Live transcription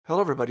Hello,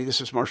 everybody. This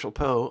is Marshall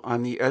Poe.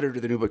 I'm the editor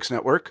of the New Books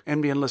Network.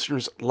 NBN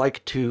listeners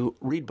like to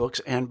read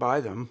books and buy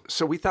them.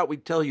 So we thought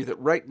we'd tell you that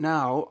right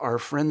now, our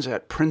friends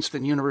at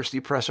Princeton University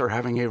Press are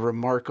having a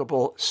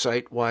remarkable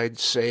site-wide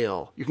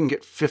sale. You can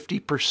get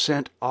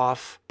 50%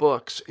 off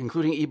books,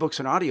 including ebooks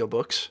and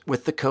audiobooks,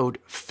 with the code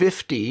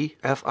 50,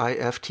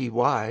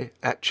 F-I-F-T-Y,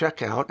 at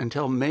checkout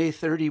until May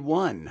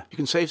 31. You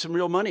can save some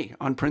real money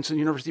on Princeton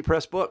University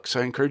Press books.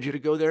 I encourage you to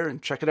go there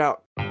and check it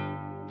out.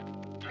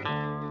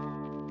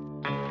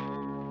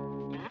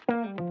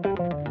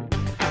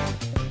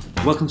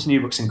 Welcome to New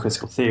Books in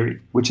Critical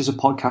Theory, which is a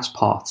podcast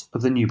part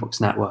of the New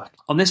Books Network.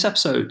 On this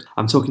episode,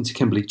 I'm talking to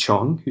Kimberly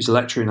Chong, who's a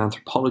lecturer in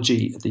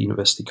anthropology at the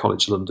University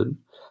College London,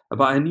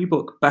 about her new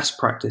book, Best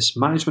Practice,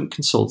 Management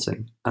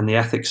Consulting and the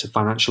Ethics of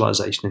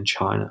Financialization in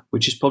China,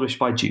 which is published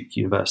by Duke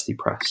University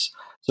Press.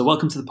 So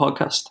welcome to the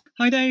podcast.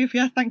 Hi, Dave.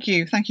 Yeah, thank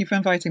you. Thank you for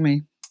inviting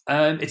me.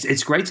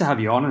 It's great to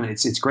have you on, and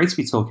it's great to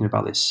be talking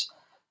about this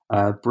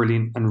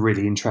brilliant and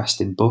really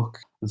interesting book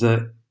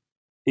that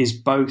is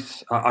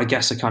both, I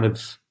guess,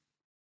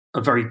 a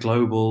very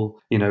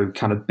global,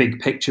 kind of big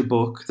picture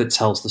book that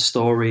tells the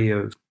story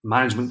of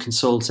management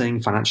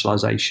consulting,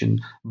 financialization,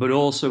 but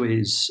also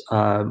is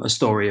a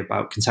story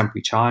about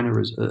contemporary China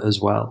as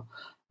well.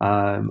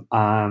 There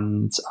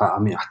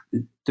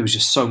was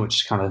just so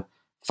much kind of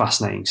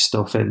fascinating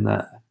stuff in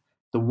there.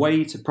 The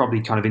way to probably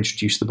kind of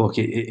introduce the book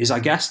is, I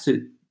guess,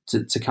 to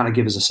kind of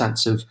give us a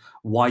sense of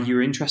why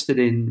you're interested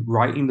in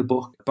writing the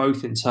book,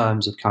 both in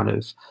terms of kind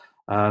of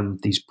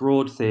these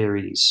broad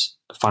theories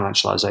of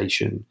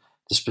financialization,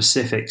 the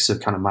specifics of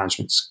kind of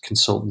management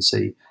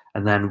consultancy,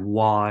 and then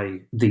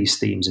why these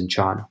themes in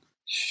China.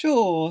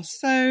 Sure.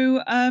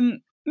 So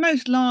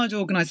most large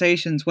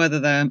organisations, whether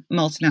they're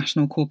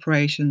multinational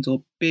corporations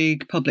or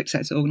big public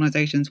sector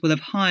organisations, will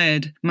have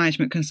hired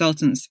management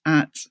consultants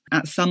at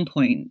some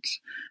point.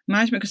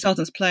 Management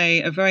consultants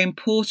play a very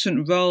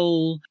important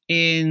role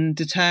in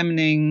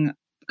determining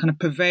kind of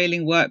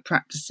prevailing work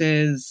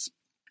practices,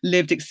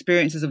 lived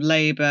experiences of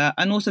labour,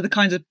 and also the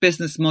kinds of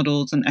business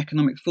models and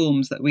economic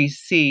forms that we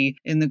see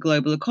in the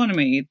global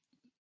economy.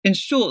 In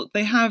short,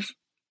 they have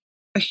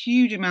a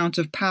huge amount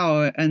of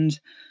power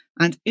and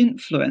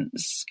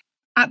influence.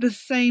 At the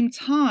same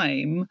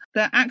time,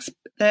 their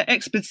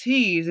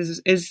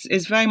expertise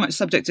is very much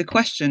subject to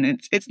question.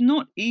 It's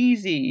not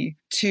easy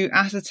to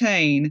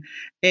ascertain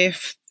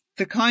if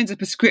the kinds of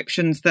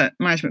prescriptions that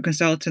management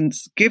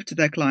consultants give to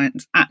their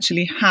clients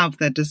actually have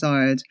their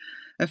desired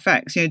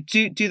effects.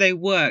 Do they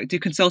work? Do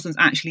consultants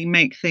actually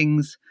make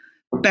things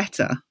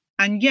better?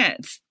 And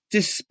yet,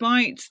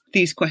 despite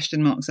these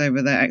question marks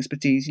over their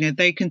expertise,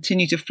 they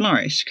continue to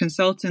flourish.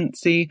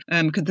 Consultancy,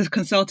 the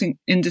consulting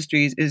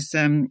industry is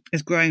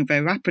growing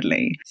very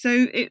rapidly.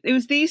 So it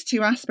was these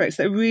two aspects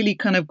that really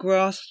kind of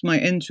grasped my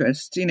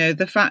interest.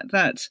 The fact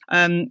that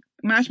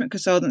management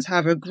consultants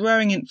have a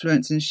growing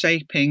influence in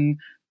shaping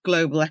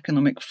global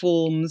economic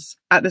forms.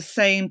 At the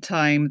same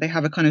time, they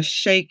have a kind of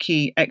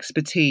shaky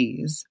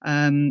expertise.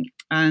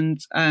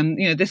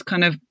 This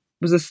kind of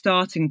was a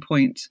starting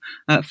point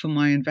for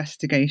my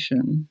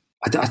investigation.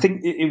 I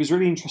think it was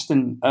really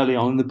interesting early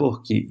on in the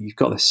book. You've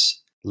got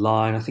this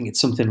line, I think it's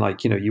something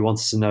like, you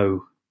wanted to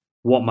know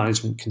what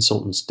management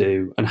consultants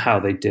do and how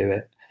they do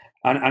it.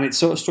 And it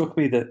sort of struck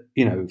me that,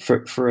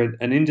 for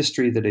an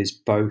industry that is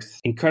both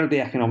incredibly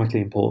economically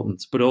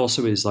important, but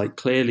also is like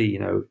clearly,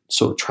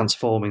 sort of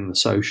transforming the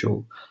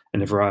social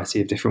in a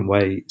variety of different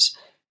ways,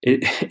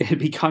 it'd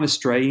be kind of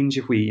strange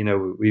if we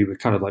were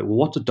kind of like, well,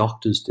 what do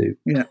doctors do?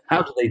 Yeah.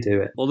 How do they do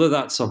it? Although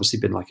that's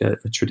obviously been like a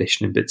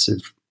tradition in bits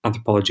of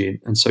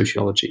anthropology and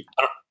sociology.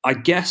 I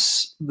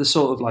guess the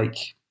sort of like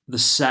the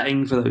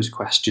setting for those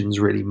questions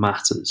really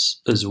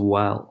matters as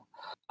well.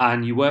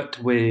 And you worked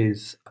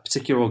with a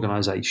particular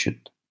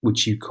organisation,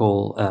 which you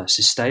call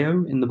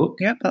Sisteo in the book.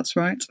 Yep, that's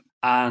right.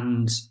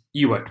 And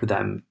you worked with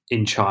them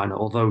in China,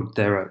 although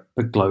they're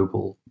a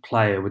global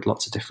player with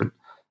lots of different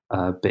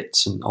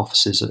bits and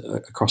offices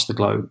across the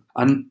globe.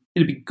 And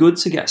it'd be good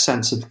to get a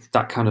sense of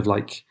that kind of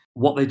like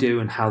what they do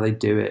and how they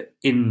do it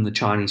in the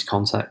Chinese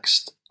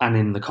context and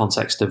in the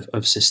context of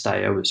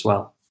Sisteo as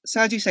well. So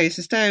as you say,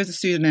 Sisteo is a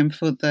pseudonym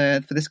for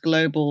this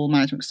global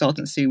management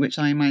consultancy, which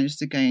I managed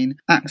to gain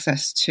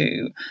access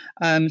to.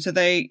 So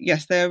they're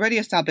already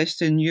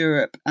established in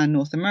Europe and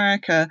North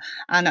America.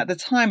 And at the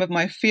time of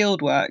my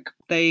fieldwork,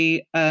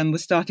 they were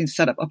starting to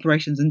set up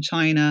operations in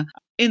China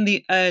in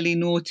the early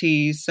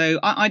noughties. So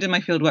I did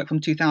my fieldwork from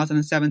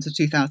 2007 to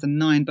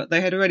 2009, but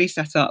they had already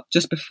set up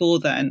just before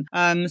then.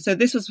 So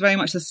this was very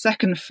much the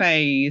second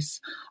phase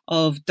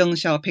of Deng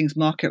Xiaoping's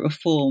market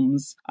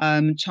reforms.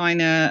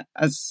 China,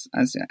 as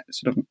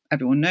sort of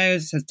everyone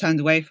knows, has turned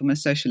away from a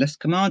socialist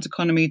command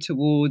economy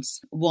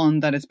towards one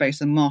that is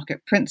based on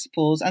market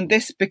principles. And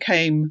this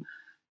became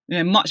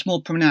much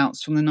more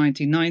pronounced from the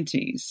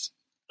 1990s.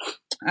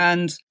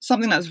 And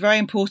something that's very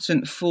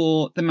important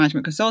for the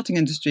management consulting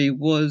industry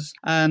was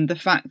the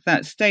fact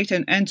that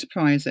state-owned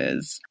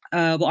enterprises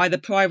were either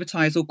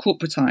privatized or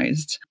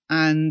corporatized.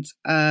 And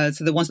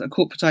so the ones that are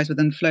corporatized were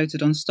then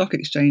floated on stock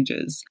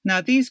exchanges. Now,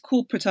 these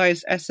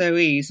corporatized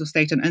SOEs, or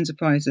state-owned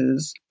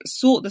enterprises,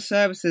 sought the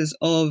services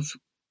of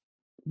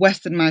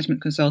Western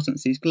management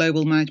consultancies,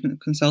 global management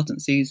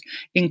consultancies,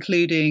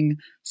 including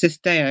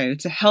Sisteo,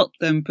 to help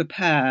them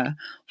prepare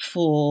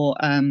for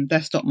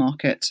their stock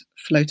market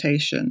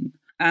flotation.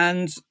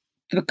 And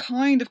the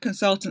kind of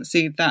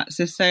consultancy that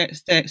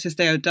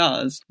Sisteo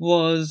does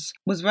was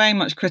very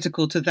much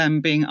critical to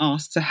them being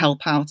asked to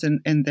help out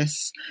in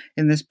this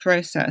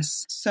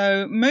process.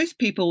 So most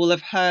people will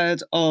have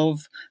heard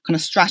of kind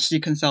of strategy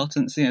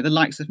consultants, the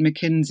likes of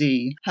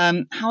McKinsey.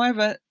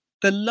 However,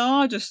 the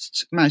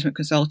largest management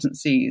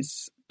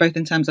consultancies, both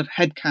in terms of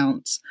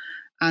headcount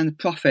and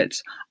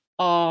profit,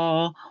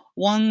 are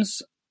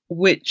ones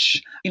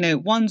which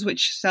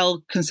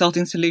sell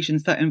consulting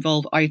solutions that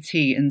involve IT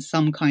in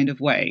some kind of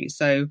way.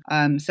 So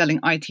selling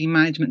IT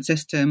management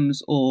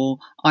systems or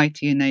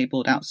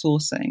IT-enabled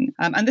outsourcing.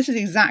 And this is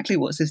exactly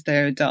what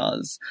Sisteo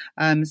does.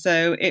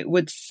 So it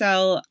would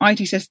sell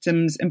IT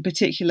systems, in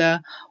particular,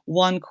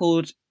 one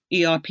called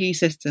ERP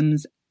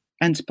systems,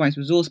 enterprise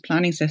resource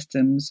planning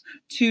systems,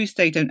 to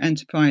state-owned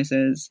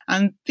enterprises.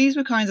 And these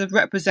were kinds of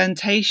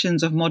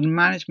representations of modern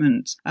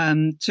management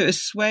to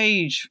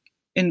assuage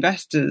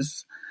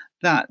investors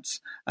that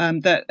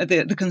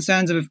the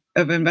concerns of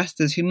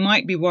investors who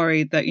might be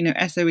worried that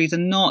SOEs are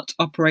not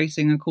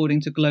operating according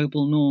to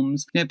global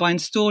norms. By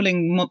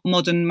installing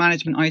modern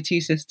management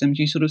IT systems,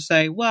 you sort of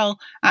say, well,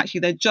 actually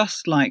they're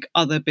just like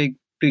other big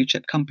blue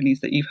chip companies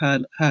that you've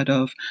heard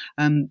of.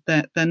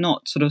 They're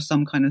not sort of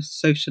some kind of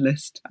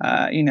socialist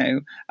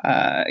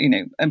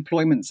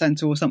employment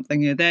center or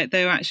something.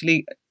 They're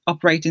actually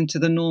operating to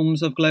the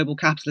norms of global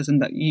capitalism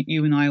that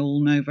you and I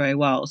all know very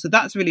well. So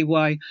that's really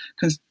why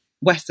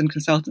Western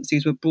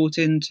consultancies were brought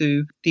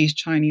into these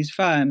Chinese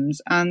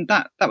firms, and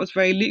that was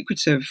very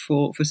lucrative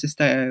for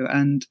Sisteo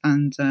and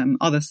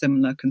other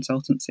similar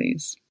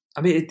consultancies.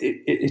 I mean,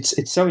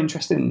 it's so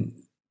interesting,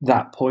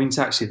 that point,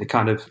 actually. The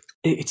kind of,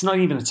 it's not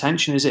even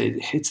attention, is it?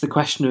 It's the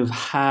question of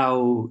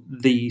how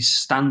these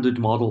standard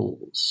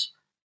models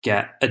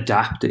get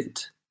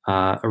adapted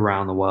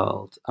around the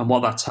world, and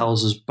what that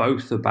tells us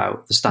both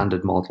about the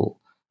standard model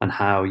and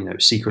how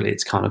secretly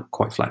it's kind of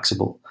quite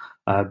flexible.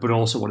 But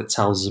also what it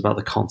tells us about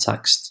the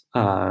context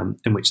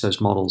in which those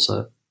models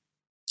are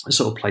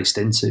sort of placed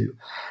into.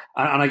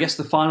 And I guess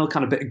the final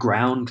kind of bit of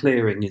ground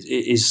clearing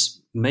is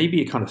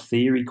maybe a kind of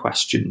theory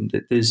question.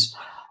 That there's,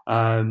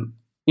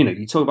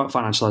 you talk about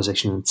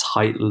financialization in the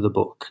title of the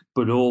book,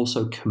 but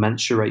also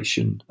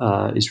commensuration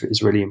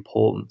is really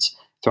important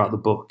throughout the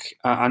book.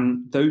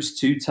 And those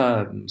two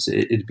terms,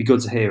 it'd be good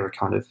to hear a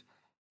kind of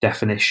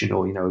definition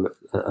or,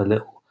 a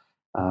little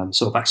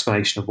sort of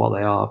explanation of what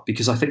they are,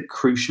 because I think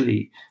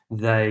crucially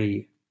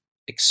they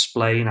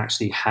explain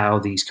actually how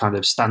these kind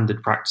of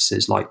standard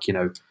practices, like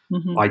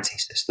IT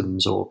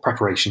systems or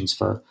preparations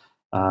for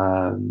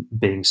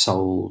being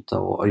sold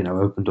or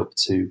opened up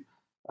to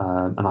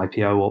an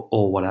IPO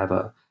or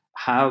whatever,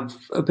 have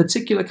a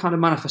particular kind of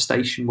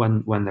manifestation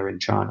when they're in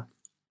China.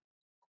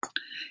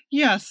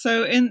 Yeah,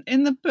 so in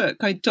the book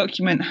I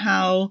document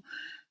how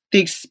the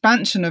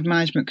expansion of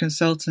management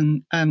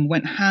consulting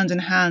went hand in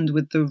hand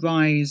with the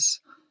rise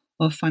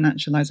of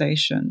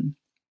financialization.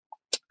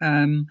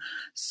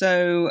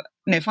 So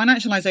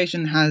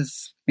financialization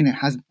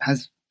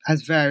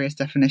has various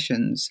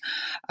definitions.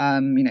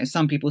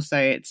 Some people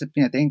say it's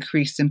the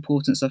increased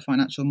importance of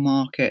financial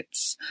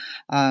markets,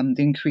 the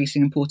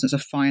increasing importance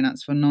of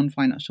finance for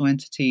non-financial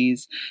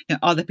entities.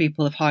 Other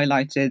people have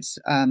highlighted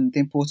the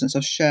importance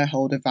of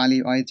shareholder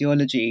value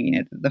ideology.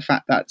 The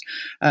fact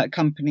that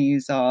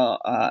companies are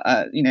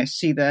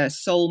see their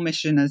sole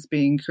mission as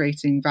being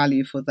creating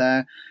value for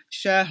their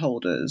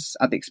shareholders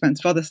at the expense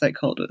of other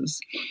stakeholders.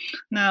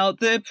 Now,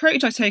 the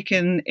approach I take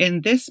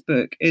in this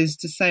book is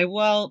to say,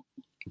 well,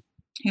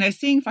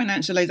 seeing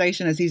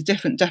financialization as these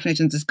different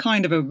definitions is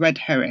kind of a red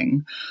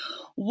herring.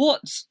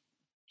 What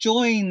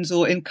joins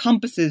or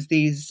encompasses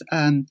these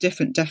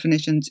different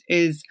definitions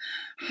is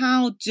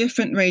how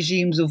different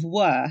regimes of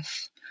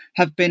worth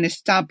have been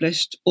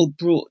established or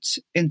brought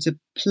into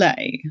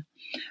play.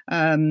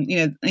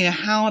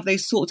 How have they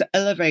sought to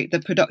elevate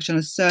the production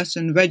of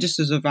certain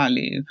registers of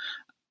value,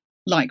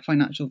 like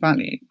financial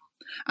value?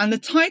 And the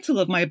title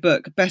of my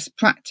book, Best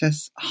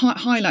Practice,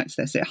 highlights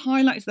this. It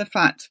highlights the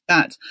fact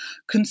that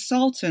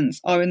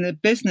consultants are in the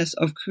business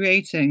of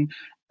creating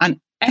an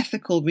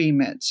ethical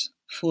remit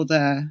for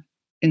their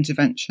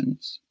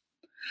interventions.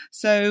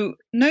 So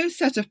no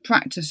set of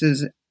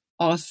practices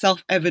are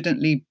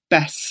self-evidently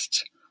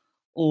best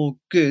or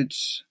good.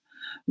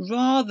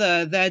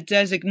 Rather, their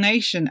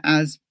designation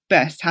as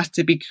best has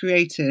to be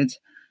created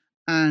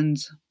and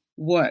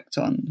worked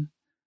on.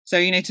 So,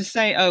 to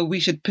say, oh,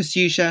 we should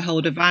pursue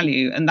shareholder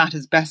value and that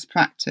is best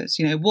practice,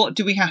 what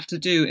do we have to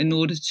do in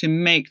order to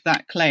make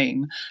that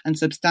claim and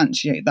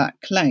substantiate that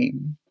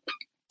claim?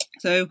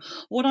 So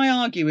what I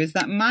argue is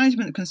that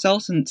management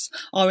consultants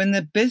are in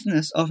the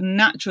business of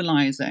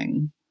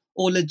naturalizing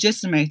or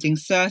legitimating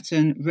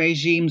certain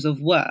regimes of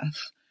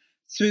worth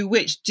through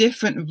which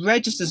different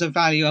registers of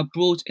value are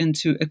brought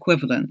into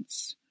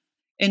equivalence.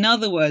 In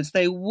other words,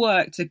 they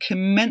work to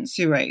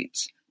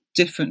commensurate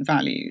different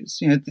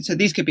values. So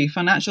these could be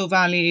financial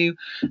value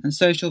and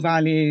social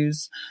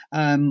values,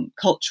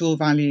 cultural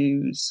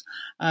values.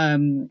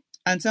 And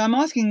so I'm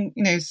asking,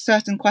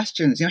 certain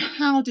questions.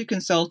 How do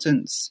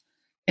consultants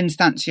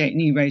instantiate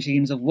new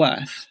regimes of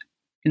worth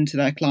into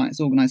their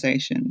clients'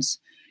 organizations?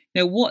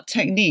 What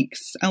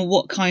techniques and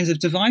what kinds of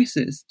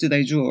devices do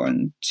they draw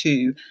on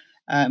to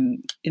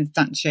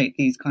instantiate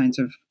these kinds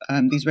of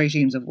these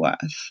regimes of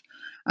worth?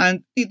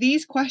 And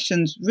these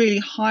questions really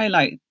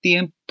highlight the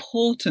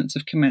importance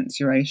of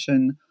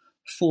commensuration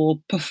for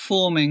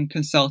performing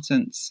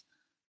consultants'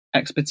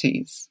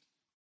 expertise.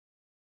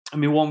 I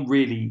mean, one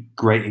really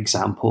great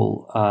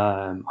example,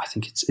 I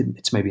think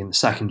it's maybe in the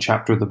second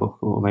chapter of the book,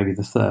 or maybe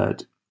the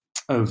third,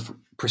 of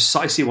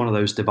precisely one of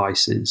those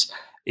devices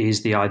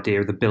is the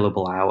idea of the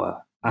billable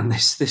hour. And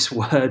this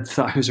word that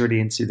I was really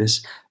into,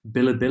 this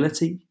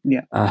billability,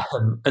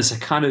 as a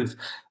kind of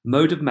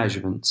mode of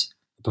measurement,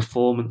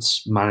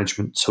 performance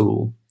management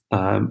tool,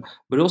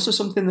 but also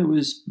something that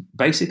was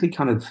basically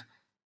kind of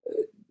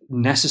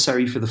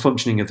necessary for the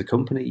functioning of the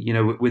company.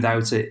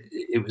 Without it,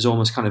 it was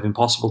almost kind of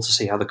impossible to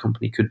see how the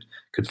company could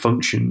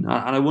function.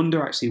 And I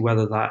wonder actually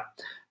whether that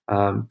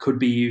could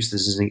be used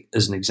as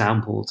an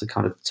example to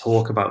kind of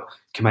talk about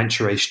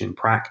commensuration in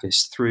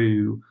practice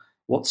through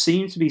what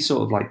seemed to be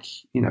sort of like,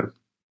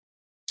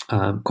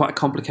 quite a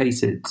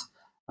complicated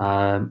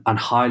and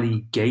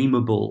highly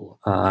gameable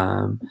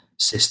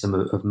system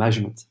of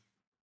measurement.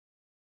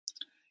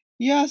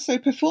 Yeah, so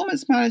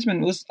performance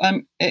management was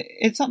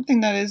it's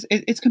something that is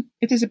it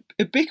is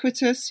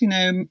ubiquitous.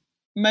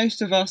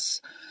 Most of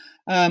us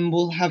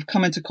will have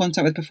come into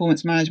contact with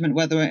performance management,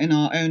 whether in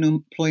our own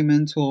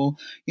employment or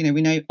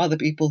we know other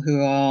people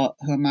who are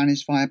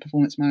managed via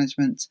performance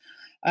management,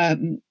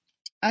 and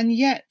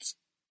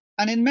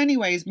in many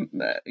ways,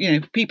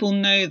 people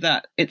know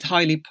that it's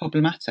highly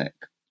problematic.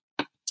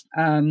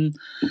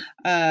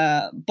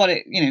 But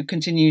it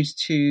continues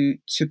to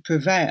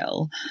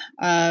prevail,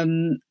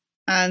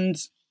 and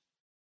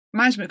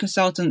management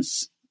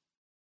consultants,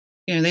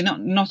 they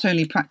not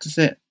only practice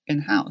it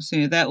in-house,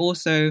 they're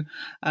also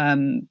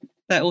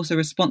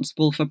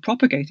responsible for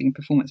propagating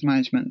performance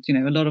management.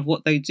 A lot of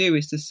what they do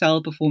is to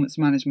sell performance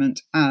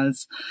management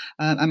as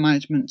a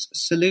management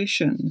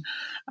solution,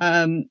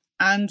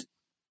 and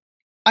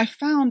I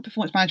found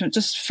performance management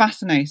just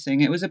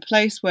fascinating. It was a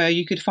place where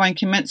you could find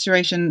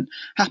commensuration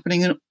happening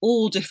in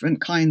all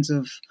different kinds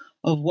of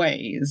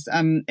ways.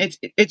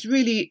 It's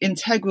really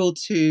integral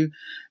to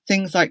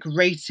things like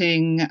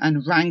rating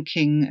and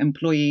ranking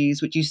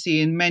employees, which you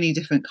see in many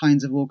different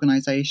kinds of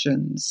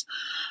organizations.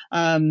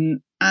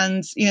 And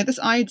this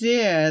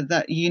idea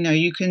that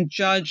you can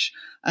judge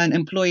an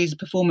employee's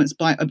performance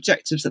by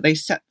objectives that they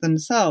set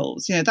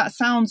themselves. That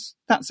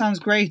sounds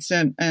great.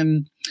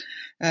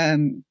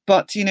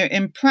 But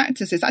in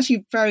practice, it's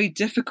actually very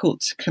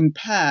difficult to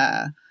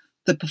compare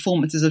the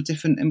performances of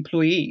different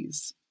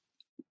employees.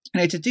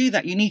 To do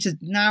that, you need to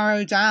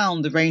narrow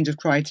down the range of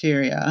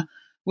criteria,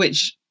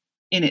 which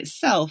in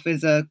itself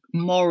is a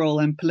moral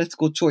and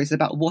political choice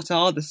about what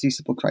are the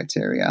suitable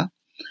criteria,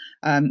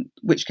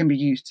 which can be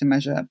used to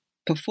measure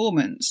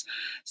performance.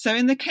 So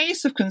in the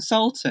case of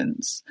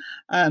consultants,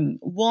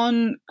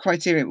 one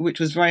criteria which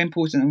was very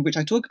important and which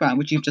I talk about,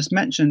 which you've just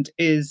mentioned,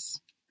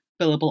 is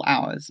billable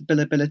hours,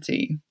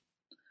 billability.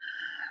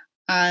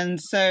 And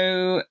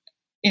so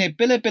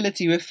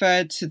billability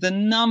referred to the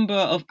number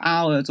of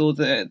hours or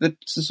the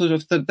sort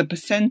of the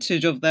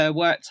percentage of their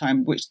work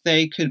time which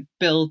they could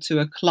bill to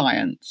a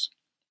client.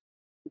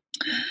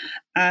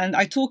 And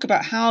I talk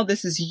about how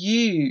this is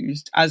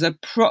used as a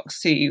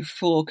proxy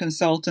for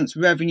consultants'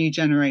 revenue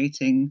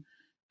generating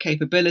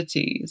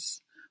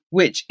capabilities,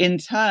 which in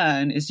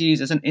turn is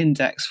used as an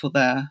index for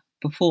their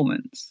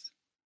performance.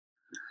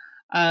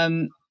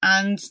 And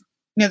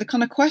the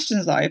kind of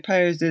questions that I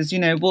posed is,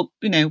 what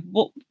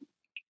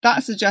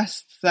that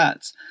suggests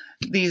that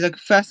these are,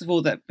 first of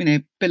all, that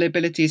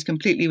billability is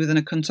completely within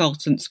a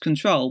consultant's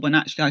control, when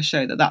actually I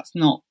show that that's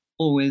not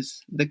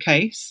always the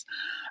case.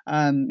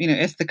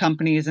 If the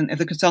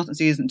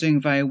consultancy isn't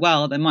doing very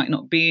well, there might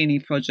not be any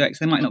projects,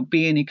 there might not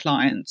be any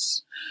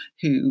clients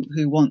who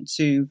want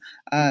to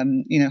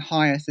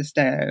hire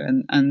Systeo,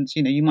 and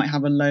you might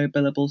have a low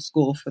billable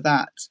score for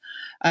that,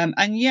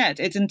 and yet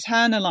it's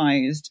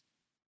internalized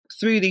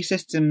through these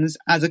systems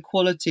as a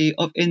quality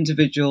of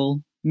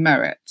individual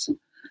merit.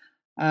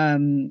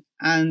 And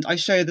I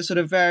show the sort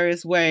of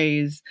various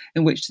ways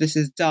in which this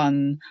is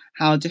done,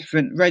 how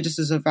different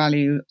registers of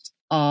value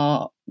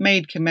are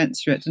made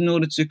commensurate in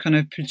order to kind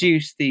of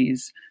produce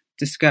these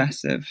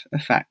discursive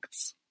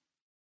effects.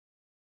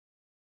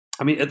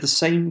 I mean, at the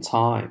same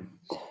time,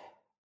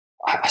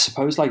 I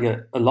suppose like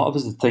a lot of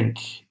us think,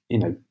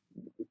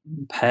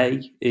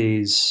 pay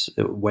is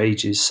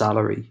wages,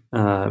 salary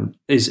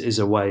is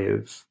a way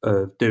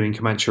of doing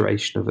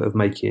commensuration of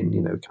making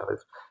kind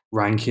of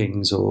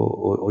rankings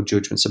or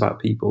judgments about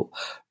people.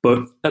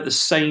 But at the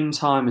same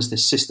time as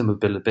this system of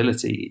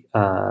billability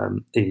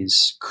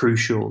is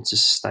crucial to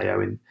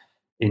Steo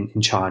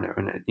in China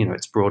and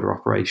its broader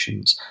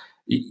operations,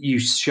 you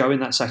show in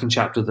that second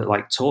chapter that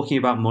like talking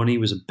about money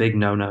was a big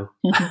no-no.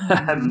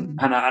 And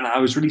I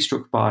was really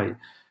struck by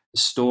the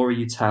story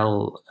you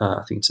tell,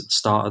 I think it's at the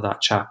start of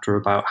that chapter,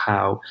 about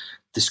how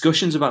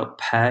discussions about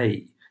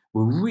pay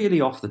were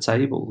really off the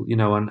table,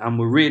 and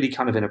were really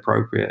kind of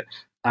inappropriate.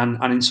 And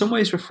in some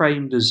ways were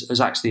framed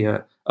as actually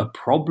a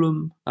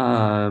problem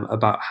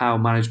about how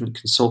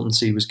management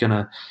consultancy was going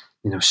to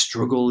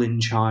struggle in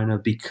China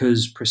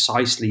because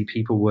precisely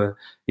people were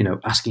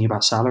asking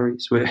about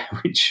salaries,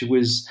 which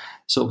was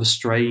sort of a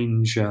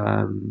strange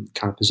kind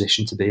of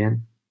position to be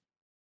in.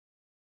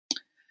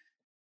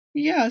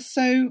 Yeah,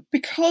 so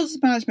because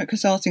management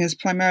consulting is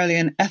primarily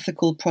an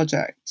ethical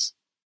project,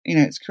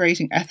 it's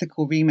creating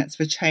ethical remits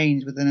for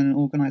change within an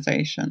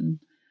organization.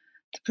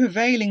 The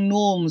prevailing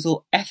norms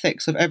or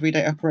ethics of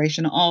everyday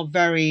operation are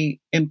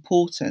very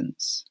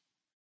important.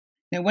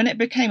 When it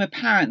became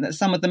apparent that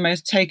some of the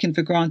most taken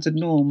for granted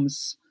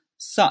norms,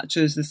 such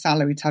as the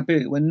salary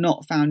taboo, were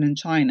not found in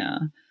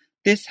China,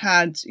 this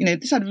had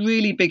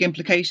really big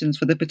implications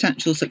for the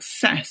potential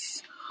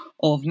success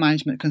of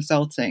management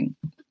consulting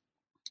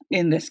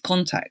in this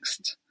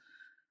context.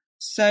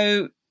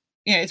 So,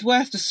 it's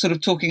worth just sort of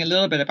talking a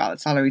little bit about the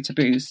salary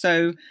taboos.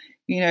 So,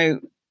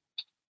 in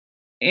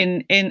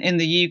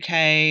the UK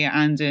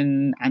and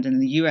in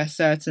the US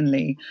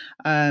certainly,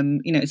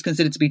 it's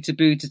considered to be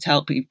taboo to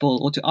tell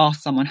people or to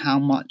ask someone how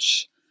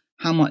much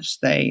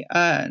they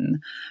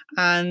earn.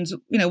 And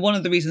one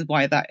of the reasons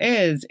why that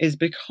is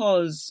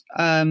because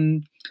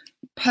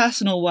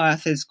personal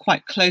worth is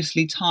quite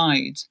closely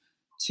tied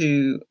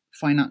to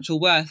financial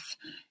worth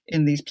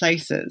in these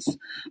places.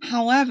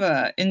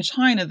 However, in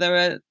China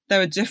there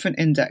are different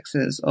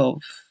indexes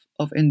of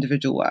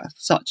individual worth,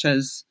 such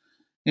as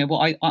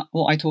what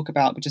I talk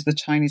about, which is the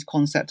Chinese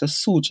concept of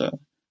suzhi,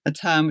 a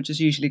term which is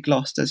usually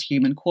glossed as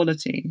human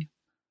quality.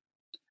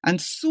 And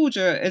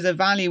suzhi is a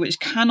value which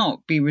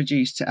cannot be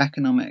reduced to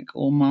economic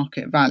or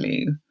market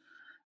value.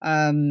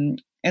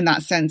 In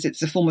that sense,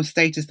 it's a form of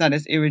status that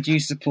is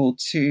irreducible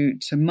to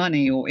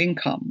money or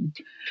income.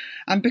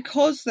 And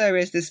because there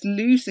is this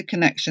looser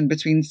connection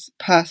between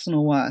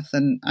personal worth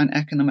and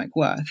economic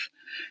worth,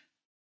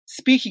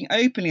 speaking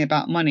openly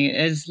about money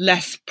is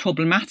less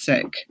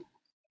problematic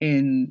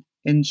in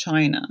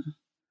China.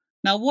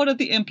 Now, what are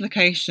the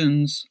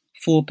implications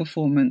for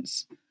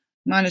performance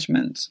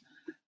management?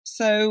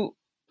 So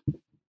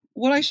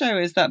what I show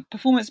is that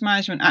performance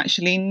management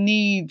actually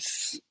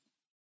needs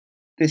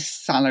this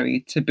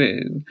salary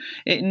taboo.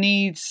 It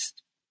needs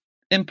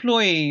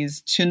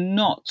employees to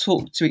not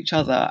talk to each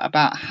other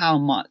about how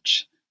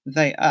much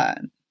they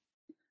earn.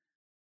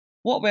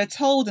 What we're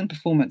told in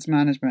performance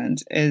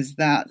management is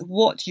that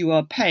what you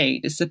are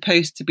paid is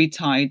supposed to be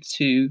tied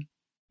to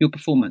your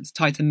performance,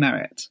 tied to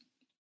merit.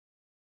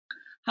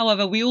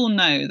 However, we all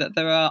know that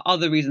there are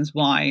other reasons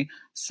why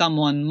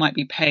someone might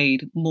be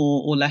paid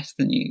more or less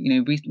than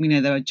you. We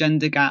know there are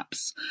gender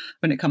gaps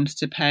when it comes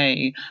to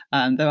pay.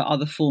 There are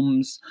other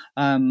forms.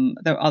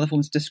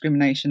 Of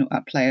discrimination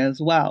at play as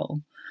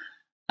well.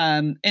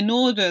 In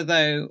order,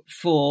 though,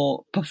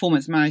 for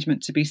performance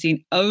management to be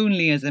seen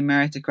only as a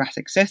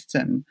meritocratic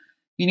system,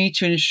 you need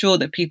to ensure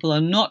that people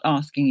are not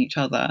asking each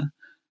other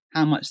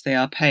how much they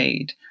are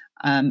paid,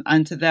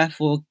 and to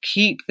therefore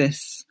keep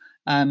this,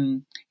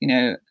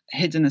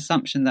 hidden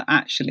assumption that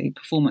actually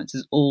performance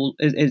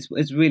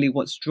is really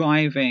what's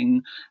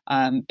driving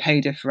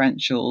pay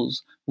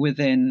differentials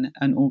within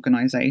an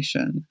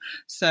organization.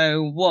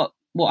 So what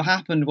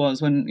happened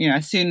was when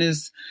as soon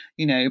as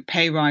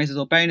pay rises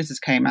or bonuses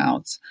came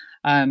out,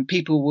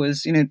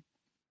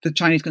 the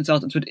Chinese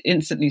consultants would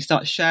instantly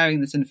start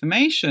sharing this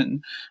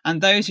information,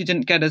 and those who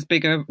didn't get as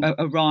big a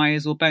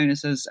rise or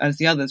bonus as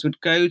the others would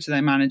go to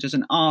their managers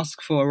and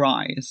ask for a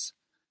rise.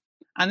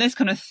 And this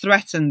kind of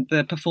threatened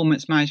the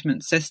performance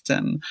management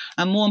system,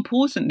 and more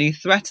importantly,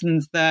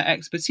 threatens their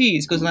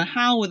expertise, because then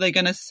how were they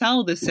going to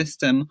sell this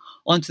system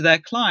onto their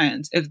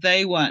clients if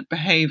they weren't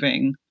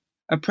behaving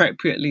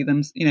appropriately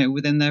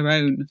within their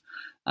own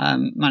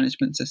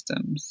management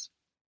systems?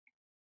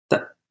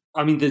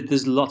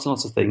 There's lots and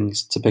lots of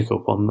things to pick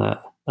up on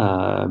there,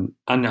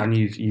 and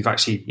you've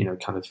actually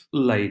kind of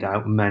laid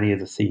out many of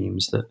the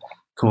themes that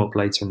come up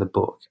later in the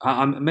book.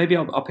 Maybe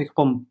I'll pick up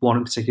on one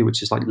in particular,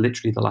 which is like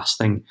literally the last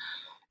thing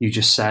you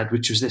just said,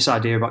 which was this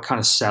idea about kind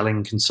of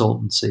selling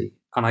consultancy.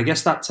 And I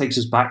guess that takes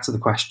us back to the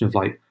question of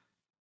like,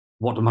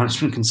 what do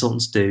management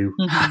consultants do?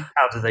 Mm-hmm.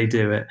 How do they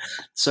do it?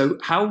 So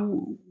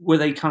how were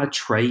they kind of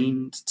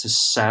trained to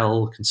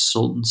sell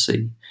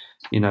consultancy?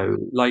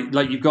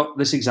 Like you've got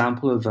this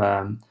example of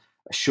a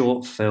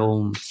short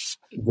film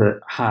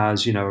that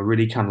has, a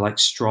really kind of like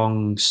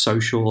strong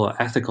social or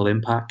ethical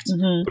impact,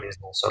 mm-hmm. but is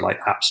also like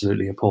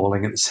absolutely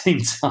appalling at the same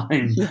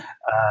time. Yeah.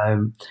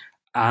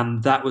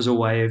 And that was a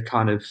way of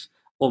kind of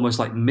almost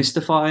like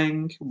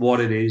mystifying what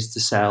it is to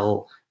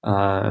sell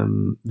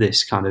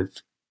this kind of,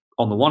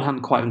 on the one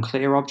hand, quite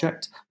unclear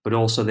object, but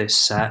also this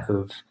set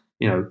of,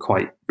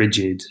 quite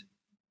rigid,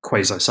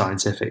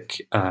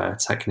 quasi-scientific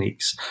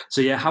techniques.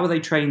 So yeah, how are they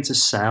trained to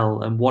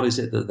sell, and what is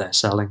it that they're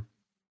selling?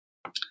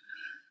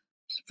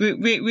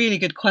 Really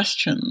good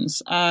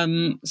questions.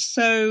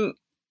 So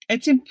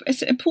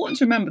it's important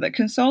to remember that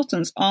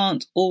consultants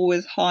aren't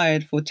always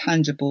hired for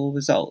tangible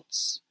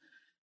results.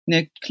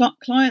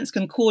 Clients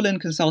can call in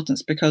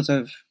consultants because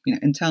of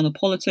internal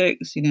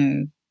politics,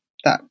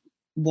 that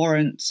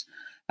warrant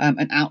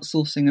an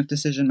outsourcing of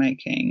decision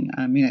making.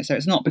 So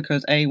it's not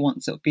because A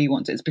wants it or B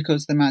wants it; it's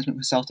because the management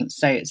consultants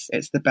say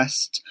it's the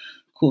best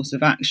course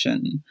of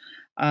action.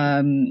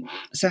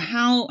 So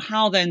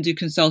how then do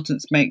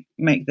consultants make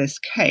this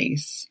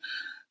case?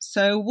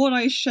 So what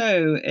I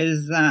show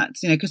is that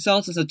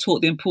consultants are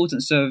taught the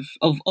importance of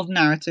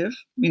narrative,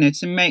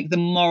 to make the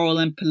moral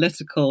and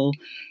political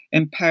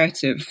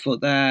imperative for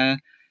their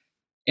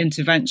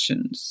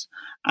interventions,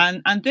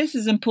 and this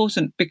is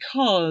important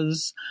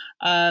because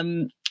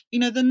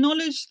the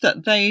knowledge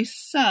that they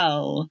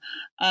sell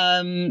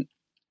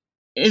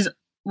is,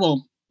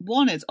 well,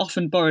 one, it's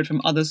often borrowed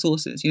from other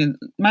sources.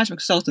 Management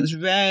consultants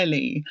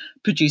rarely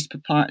produce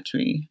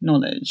proprietary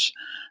knowledge.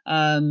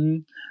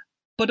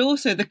 But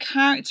also the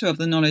character of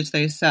the knowledge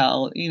they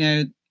sell,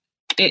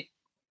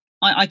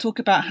 I talk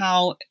about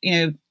how,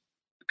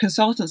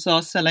 consultants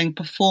are selling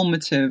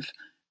performative,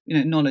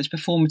 knowledge,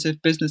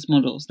 performative business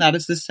models. That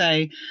is to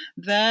say,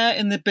 they're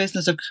in the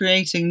business of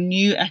creating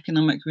new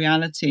economic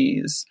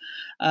realities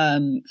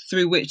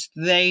through which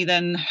they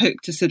then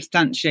hope to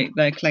substantiate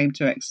their claim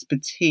to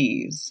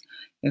expertise,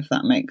 if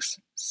that makes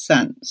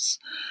sense.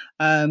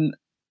 And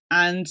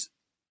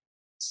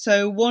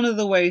so one of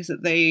the ways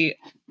that they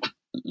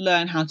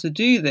learn how to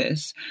do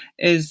this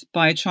is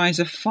by trying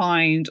to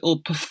find, or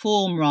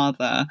perform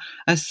rather,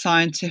 a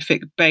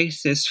scientific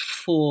basis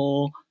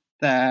for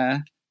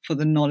the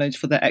knowledge,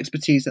 for their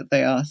expertise that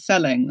they are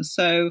selling.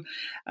 So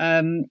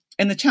in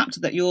the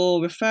chapter that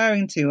you're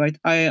referring to,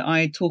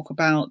 I talk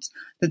about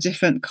the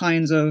different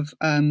kinds of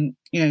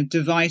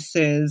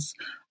devices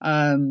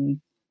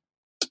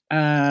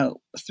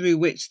through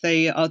which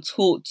they are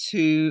taught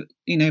to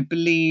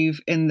believe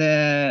in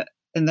their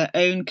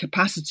own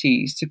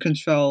capacities to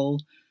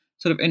control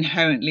sort of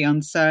inherently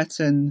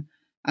uncertain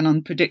and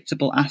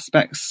unpredictable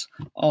aspects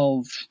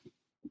of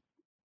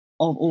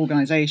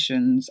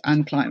organizations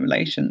and client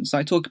relations. So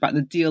I talk about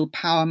the deal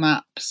power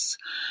maps,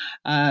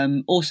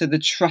 also the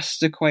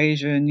trust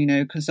equation.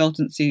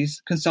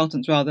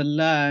 Consultants rather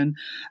learn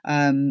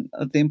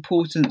of the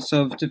importance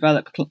of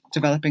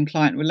developing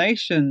client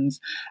relations,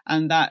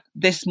 and that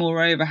this,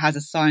 moreover, has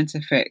a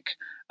scientific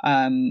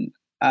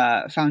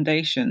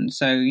foundation.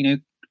 So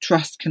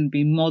trust can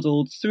be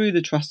modeled through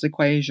the trust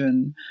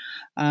equation,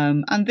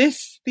 and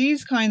these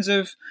ways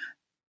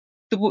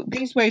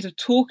of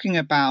talking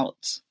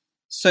about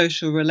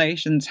social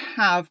relations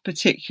have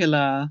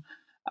particular,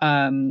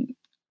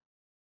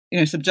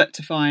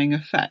 subjectifying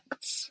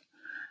effects.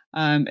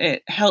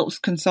 It helps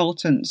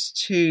consultants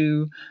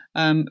to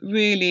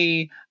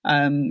really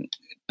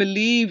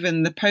believe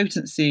in the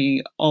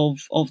potency of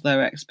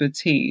their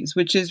expertise,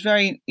 which is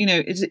very,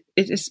 it's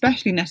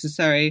especially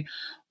necessary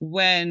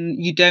when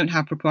you don't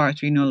have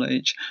proprietary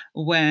knowledge,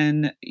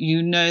 when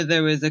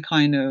there is a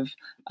kind of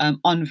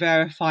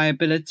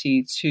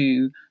unverifiability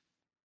to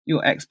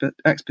your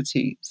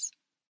expertise.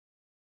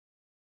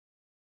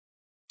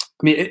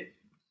 I mean,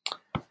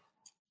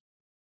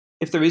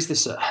 if there is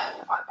this, I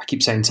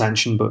keep saying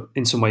tension, but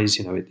in some ways,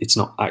 it's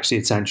not actually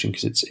a tension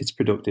because it's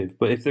productive.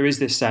 But if there is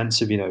this sense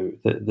of,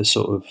 the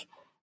sort of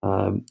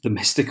the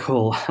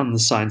mystical and the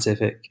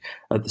scientific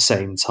at the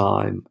same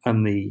time,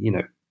 and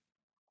the,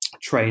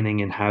 training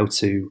in how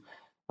to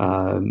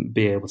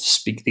be able to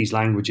speak these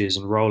languages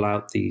and roll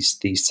out these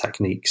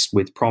techniques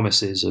with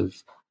promises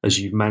of, as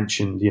you've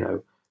mentioned,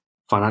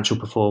 financial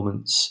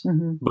performance,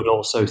 but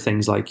also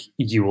things like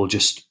you will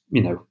just,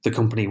 the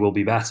company will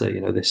be better,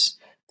 this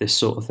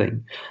sort of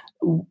thing.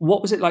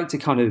 What was it like to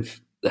kind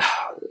of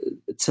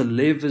to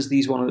live as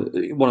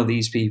one of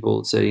these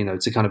people, to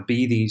to kind of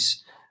be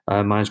these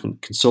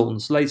management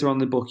consultants? Later on in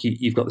the book,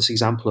 you've got this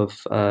example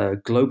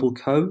of Global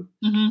Co,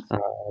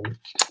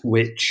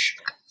 which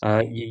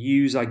you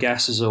use, I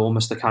guess, as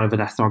almost a kind of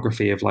an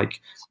ethnography of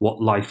like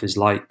what life is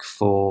like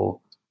for.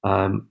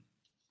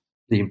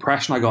 The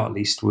impression I got, at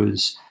least,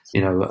 was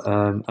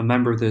a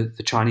member of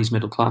the Chinese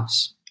middle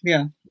class.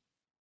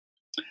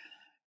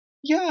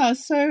 Yeah.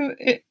 So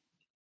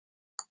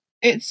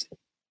it's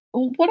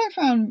what I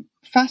found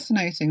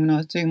fascinating when I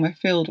was doing my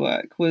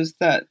fieldwork was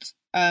that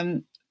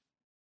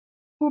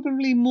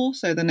probably more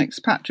so than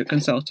expatriate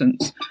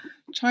consultants,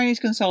 Chinese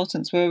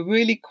consultants were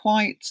really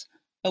quite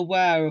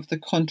aware of the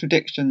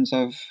contradictions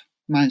of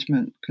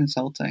management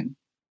consulting.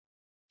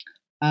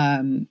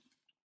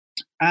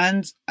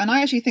 And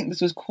I actually think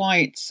this was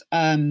quite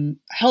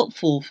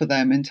helpful for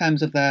them in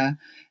terms of their,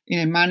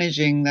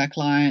 managing their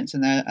clients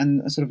and their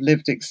sort of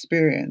lived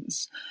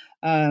experience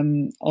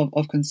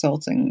of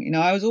consulting.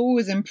 I was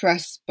always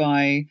impressed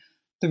by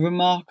the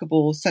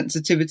remarkable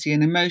sensitivity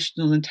and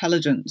emotional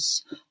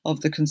intelligence of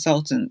the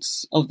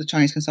consultants, of the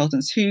Chinese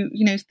consultants, who,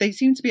 they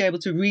seem to be able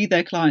to read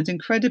their clients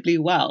incredibly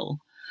well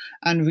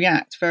and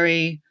react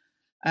very,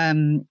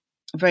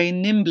 very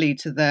nimbly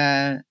to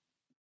their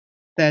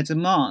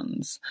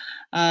demands.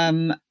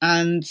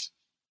 And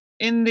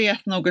in the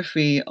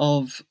ethnography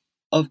of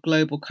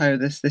Global Co,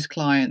 this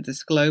client,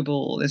 this sort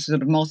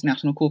of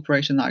multinational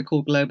corporation that I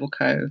call Global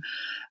Co,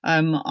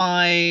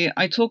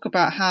 I talk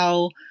about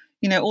how,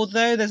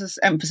 although there's this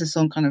emphasis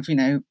on kind of,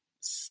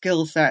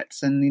 skill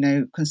sets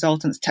and,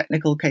 consultants'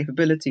 technical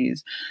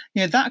capabilities,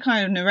 that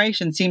kind of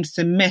narration seems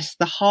to miss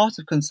the heart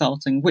of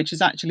consulting, which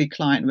is actually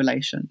client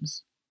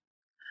relations.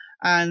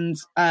 And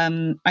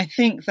I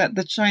think that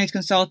the Chinese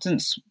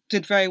consultants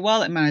did very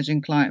well at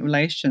managing client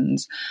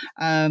relations.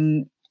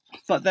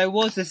 But there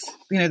was this,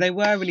 they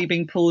were really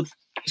being pulled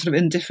sort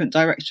of in different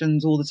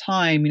directions all the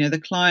time.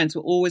 The clients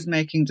were always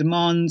making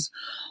demands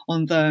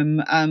on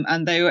them,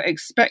 and they were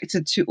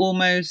expected to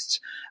almost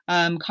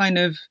kind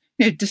of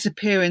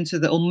disappear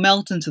into or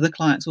melt into the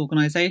client's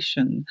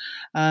organization.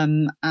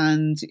 And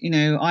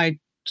I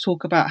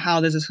talk about how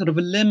there's a sort of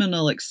a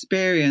liminal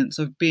experience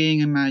of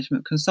being a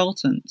management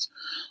consultant.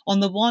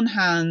 On the one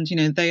hand,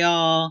 they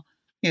are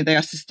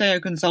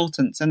Sisteo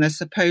consultants, and they're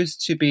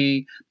supposed to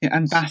be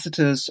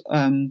ambassadors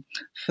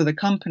for the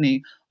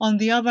company. On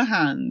the other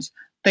hand,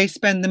 they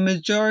spend the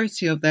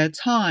majority of their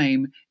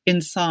time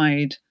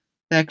inside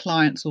their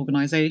clients'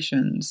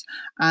 organizations.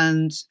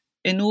 And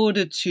in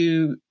order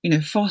to,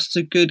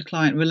 foster good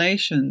client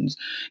relations,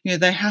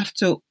 they have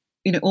to,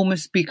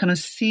 almost be kind of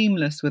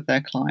seamless with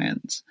their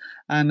clients.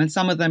 And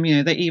some of them,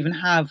 they even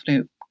have,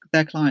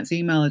 their clients'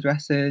 email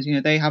addresses.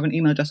 They have an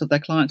email address of their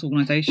client's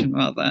organization,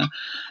 rather,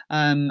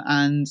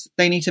 and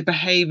they need to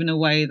behave in a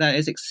way that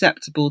is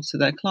acceptable to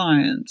their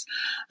clients.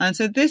 And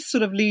so this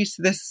sort of leads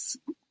to this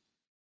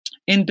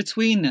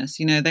in-betweenness.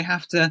 They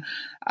have to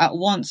at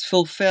once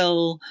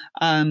fulfill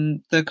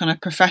the kind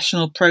of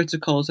professional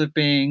protocols of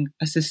being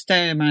a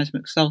Sisteo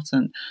management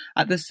consultant.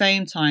 At the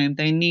same time,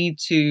 they need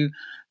to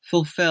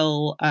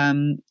fulfill,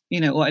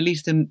 or at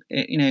least,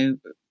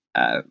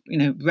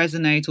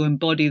 resonate or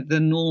embody the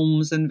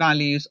norms and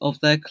values of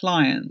their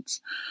clients.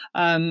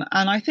 And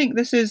I think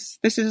this is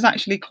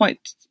actually quite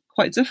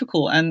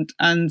difficult and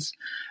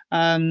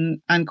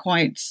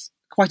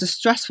quite a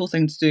stressful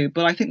thing to do.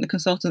 But I think the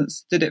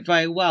consultants did it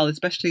very well,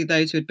 especially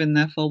those who had been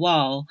there for a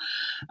while,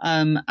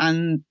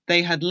 and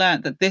they had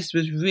learnt that this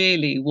was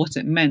really what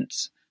it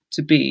meant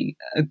to be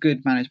a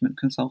good management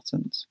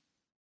consultant.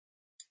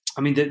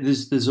 I mean,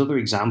 there's other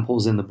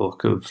examples in the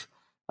book of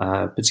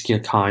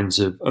particular kinds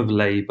of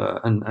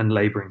labour and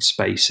labouring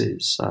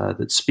spaces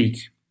that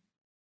speak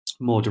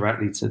more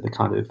directly to the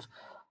kind of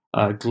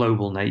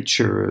global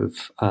nature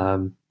of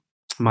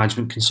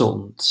management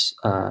consultants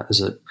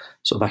as a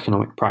sort of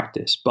economic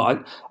practice.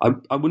 But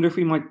I wonder if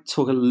we might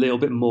talk a little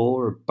bit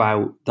more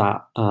about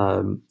that,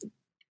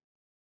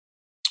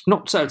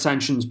 not set of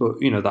tensions, but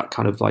that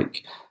kind of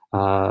like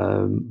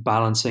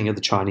balancing of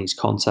the Chinese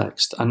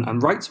context.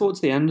 And right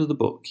towards the end of the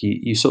book,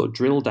 you sort of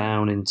drill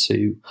down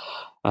into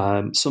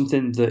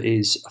something that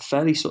is a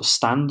fairly sort of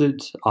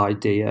standard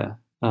idea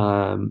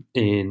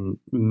in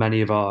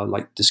many of our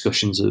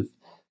discussions of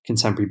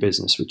contemporary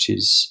business, which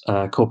is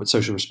corporate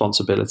social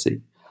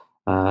responsibility.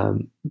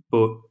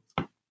 But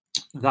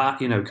that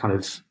kind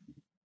of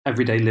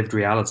everyday lived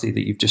reality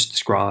that you've just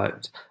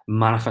described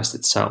manifests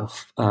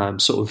itself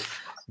sort of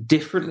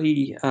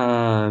differently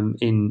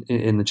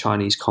in the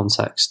Chinese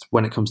context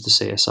when it comes to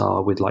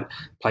CSR, with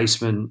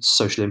placements,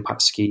 social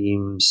impact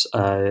schemes.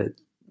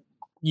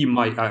 You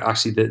might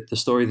actually, the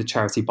story of the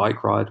charity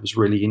bike ride was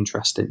really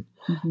interesting.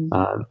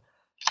 Mm-hmm.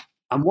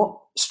 And what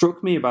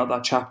struck me about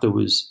that chapter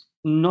was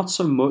not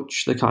so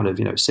much the kind of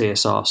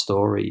CSR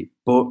story,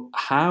 but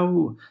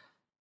how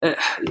I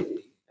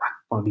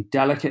want to be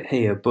delicate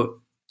here, but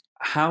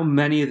how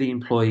many of the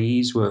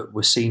employees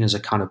were seen as a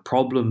kind of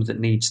problem that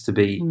needs to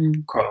be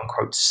quote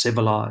unquote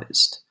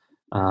civilized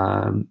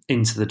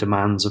into the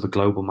demands of a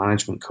global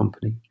management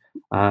company.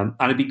 And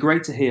it'd be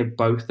great to hear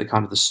both the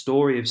kind of the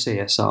story of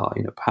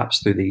CSR,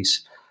 perhaps through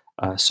these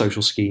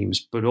social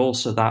schemes, but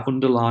also that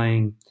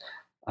underlying,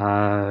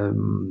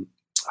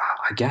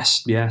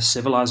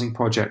 civilizing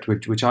project,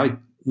 which I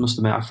must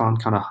admit I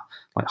found kind of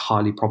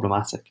highly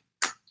problematic.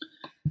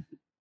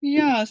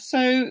 Yeah,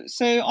 so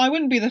I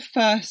wouldn't be the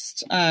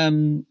first,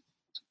 academic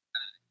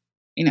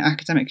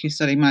who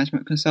study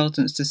management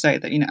consultants to say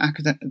that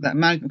that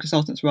management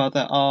consultants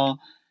rather are,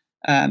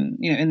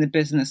 in the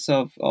business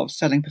of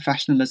selling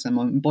professionalism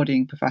or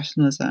embodying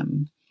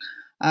professionalism.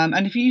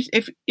 And if you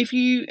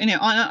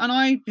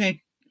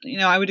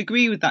I would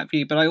agree with that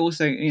view, but I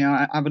also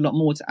I have a lot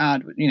more to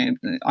add.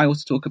 I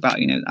also talk about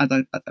as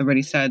I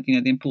already said,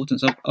 the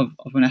importance of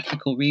an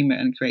ethical remit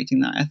and creating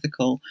that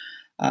ethical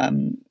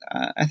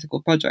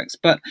projects.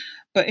 But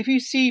if you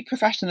see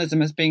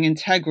professionalism as being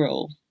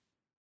integral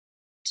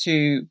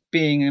to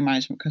being a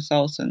management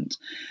consultant,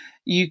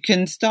 you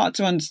can start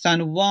to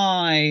understand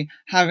why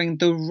having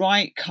the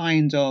right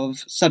kind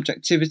of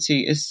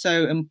subjectivity is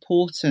so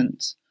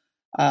important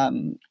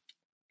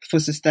for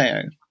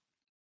Sisteo.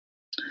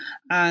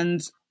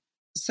 And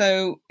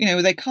so,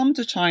 they come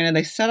to China,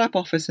 they set up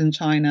office in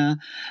China,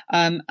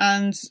 and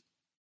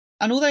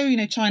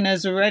although,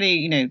 China's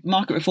already,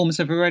 market reforms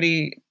have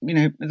already,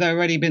 they've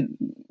already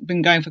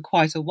been going for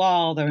quite a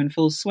while, they're in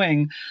full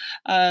swing,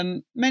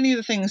 many of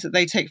the things that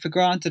they take for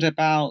granted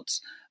about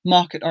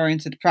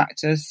market-oriented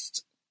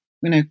practice,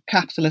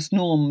 capitalist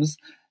norms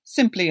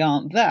simply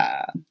aren't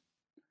there.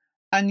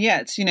 And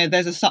yet,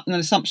 there's an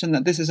assumption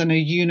that this is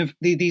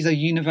these are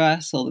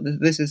universal.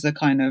 This is a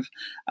kind of,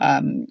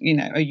 a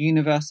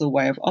universal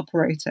way of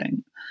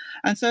operating.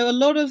 And so a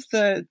lot of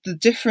the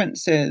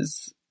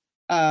differences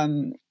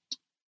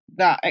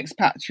that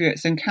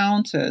expatriates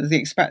encountered, the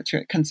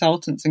expatriate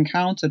consultants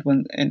encountered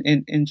when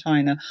in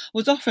China,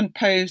 was often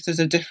posed as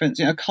a difference,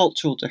 a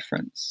cultural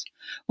difference,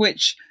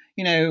 which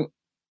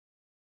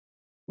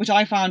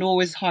I found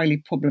always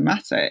highly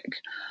problematic,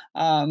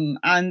 and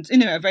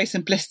a very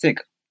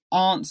simplistic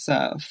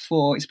answer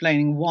for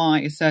explaining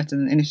why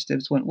certain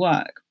initiatives won't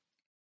work.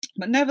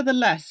 But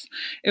nevertheless,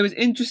 it was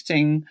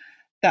interesting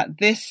that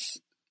this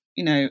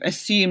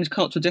assumed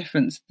cultural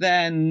difference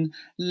then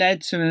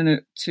led to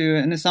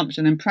an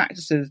assumption and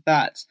practices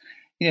that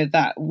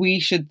that we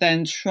should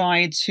then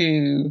try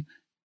to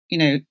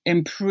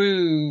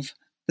improve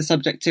the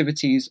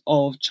subjectivities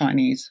of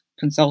Chinese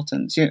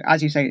consultants.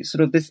 As you say,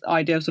 sort of this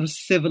idea of sort of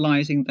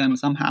civilizing them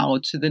somehow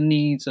to the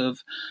needs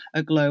of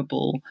a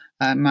global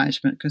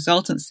management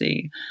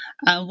consultancy.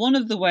 And one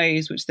of the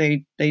ways which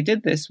they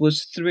did this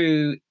was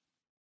through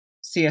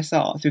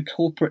CSR, through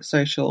corporate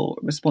social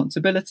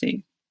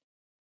responsibility.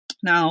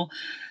 Now,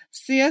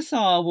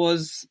 CSR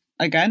was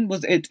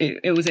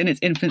it was in its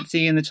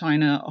infancy in the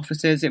China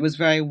offices. It was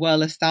very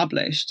well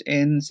established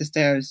in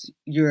Sisteo's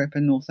Europe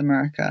and North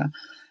America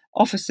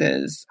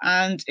offices,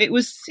 and it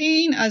was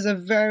seen as a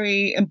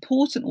very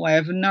important way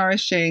of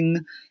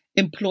nourishing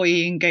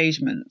employee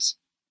engagement.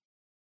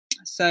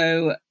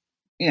 So,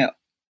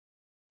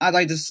 as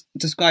I just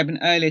described in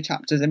earlier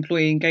chapters,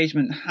 employee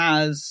engagement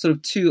has sort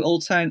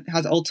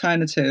of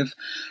alternative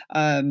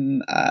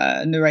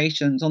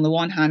narrations. On the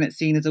one hand, it's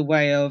seen as a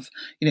way of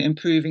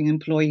improving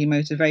employee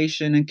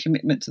motivation and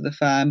commitment to the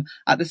firm.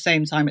 At the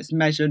same time, it's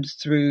measured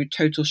through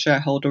total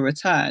shareholder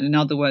return. In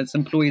other words,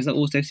 employees are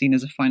also seen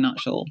as a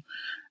financial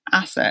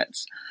asset.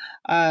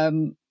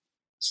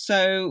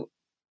 So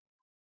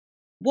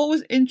what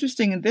was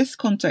interesting in this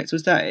context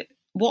was that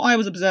what I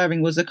was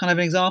observing was a kind of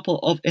an example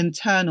of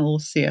internal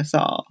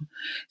CSR.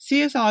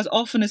 CSR is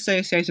often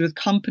associated with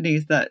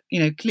companies that,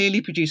 clearly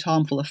produce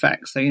harmful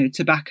effects. So,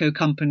 tobacco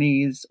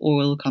companies,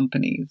 oil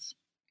companies.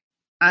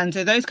 And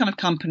so those kind of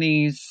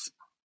companies,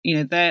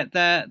 they're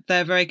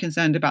very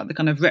concerned about the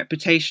kind of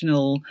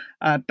reputational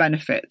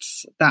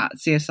benefits that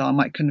CSR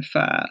might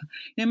confer.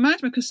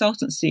 Management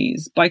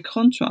consultancies, by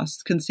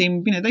contrast, can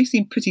seem, they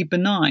seem pretty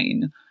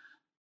benign.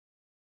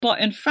 But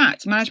in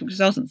fact, management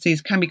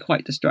consultancies can be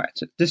quite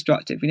destructive.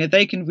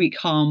 They can wreak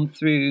harm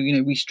through,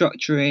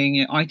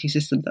 restructuring, IT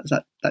systems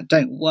that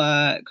don't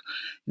work.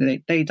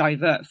 They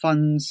divert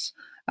funds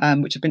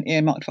which have been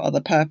earmarked for other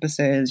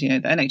purposes. The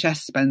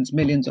NHS spends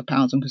millions of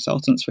pounds on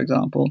consultants, for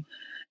example.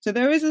 So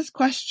there is this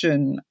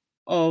question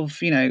of,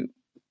 do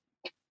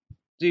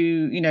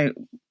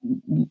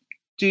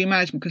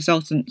management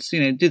consultants,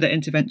 do their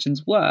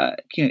interventions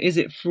work? Is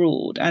it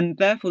fraud? And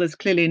therefore, there's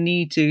clearly a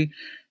need to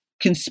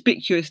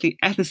conspicuously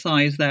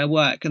ethicize their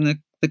work and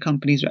the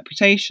company's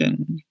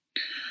reputation.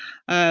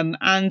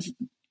 And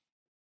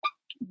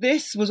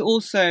this was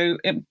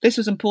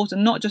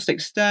important not just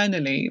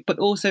externally, but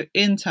also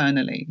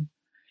internally.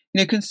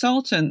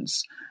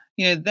 Consultants,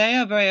 they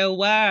are very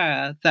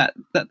aware that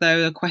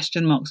there are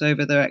question marks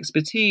over their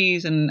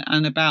expertise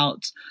and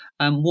about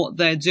what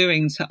they're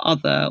doing to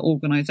other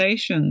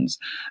organizations.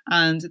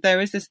 And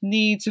there is this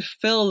need to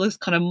fill this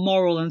kind of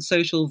moral and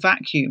social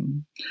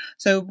vacuum.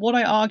 So what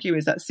I argue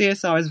is that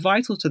CSR is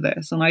vital to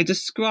this. And I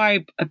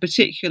describe a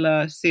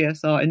particular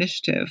CSR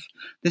initiative,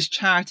 this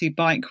charity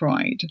bike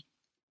ride,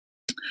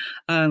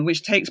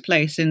 which takes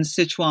place in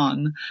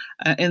Sichuan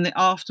in the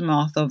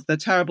aftermath of the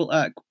terrible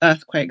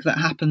earthquake that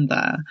happened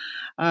there.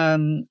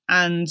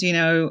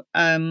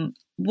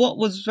 What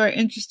was very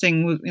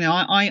interesting was,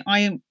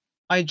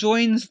 I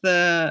joined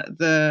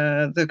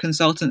the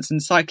consultants in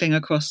cycling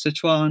across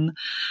Sichuan,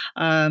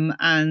 and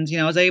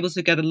I was able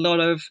to get a lot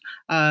of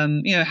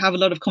have a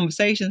lot of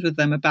conversations with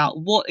them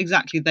about what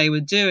exactly they were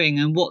doing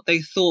and what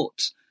they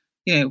thought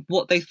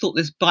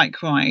this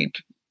bike ride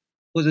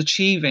was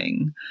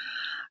achieving.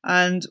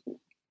 And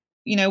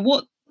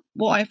what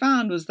I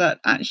found was that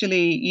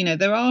actually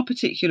there are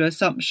particular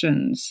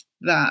assumptions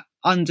that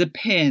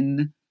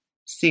underpin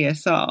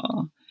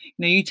CSR.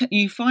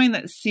 You find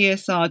that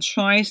CSR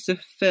tries to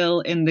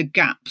fill in the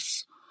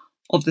gaps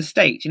of the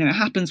state. It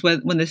happens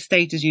when the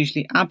state is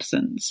usually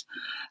absent.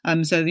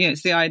 So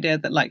it's the idea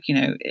that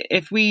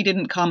if we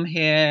didn't come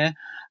here,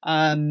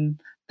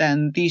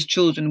 then these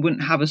children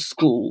wouldn't have a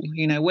school.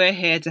 We're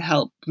here to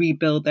help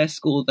rebuild their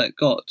school that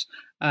got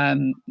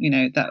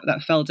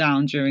that fell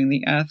down during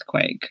the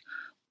earthquake.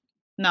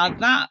 Now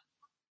that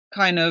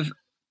kind of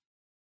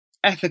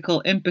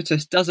ethical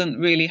impetus doesn't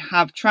really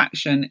have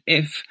traction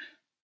if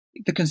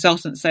the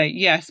consultants say,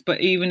 yes,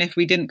 but even if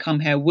we didn't come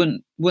here,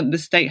 wouldn't the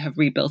state have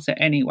rebuilt it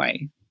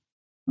anyway,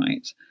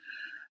 right?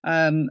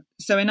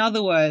 So in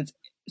other words,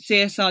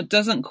 CSR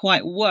doesn't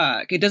quite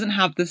work. It doesn't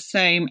have the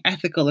same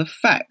ethical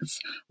effects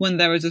when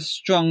there is a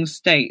strong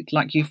state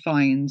like you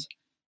find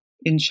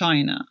in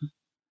China.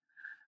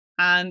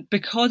 And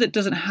because it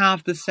doesn't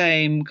have the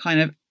same kind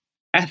of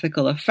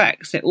ethical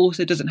effects, it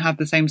also doesn't have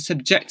the same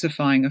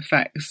subjectifying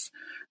effects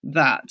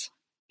that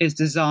is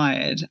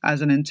desired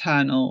as an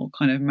internal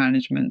kind of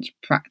management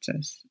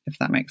practice, if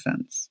that makes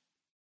sense.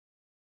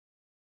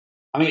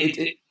 I mean,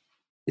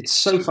 it's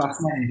so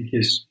fascinating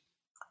because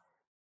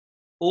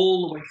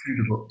all the way through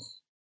the book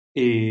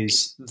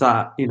is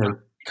that,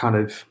 kind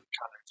of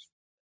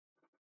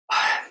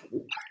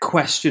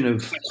question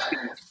of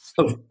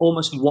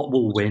almost what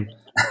will win.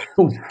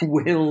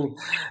 Will,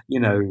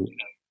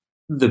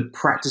 the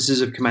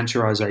practices of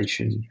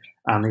commensurization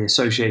and the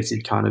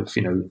associated kind of,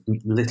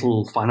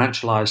 little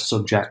financialized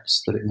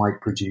subjects that it might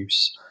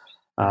produce,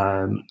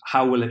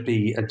 how will it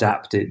be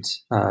adapted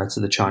to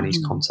the Chinese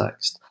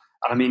context?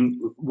 And I mean,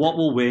 what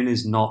will win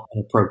is not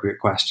an appropriate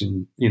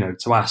question,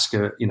 to ask,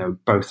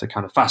 both a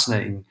kind of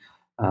fascinating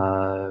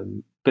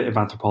bit of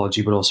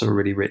anthropology, but also a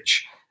really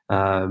rich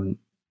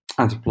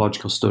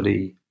anthropological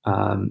study.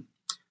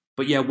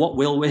 But yeah, what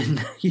will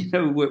win?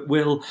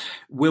 Will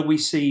we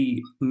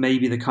see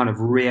maybe the kind of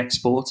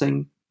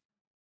re-exporting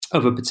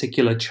of a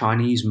particular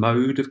Chinese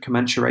mode of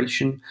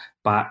commensuration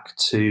back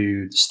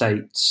to the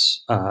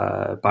States,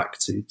 back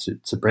to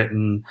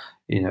Britain?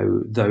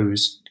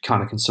 Those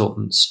kind of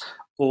consultants,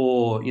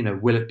 or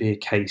will it be a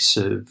case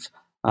of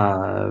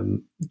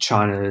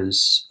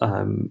China's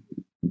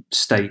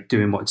state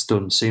doing what it's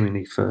done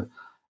seemingly for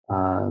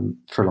a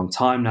long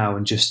time now,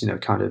 and just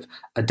kind of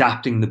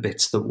adapting the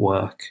bits that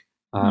work?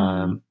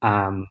 And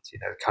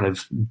kind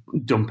of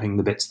dumping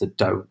the bits that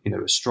don't.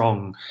 A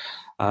strong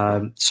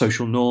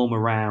social norm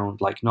around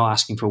like not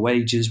asking for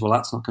wages. Well,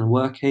 that's not going to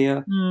work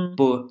here.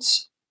 But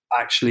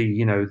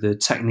actually, the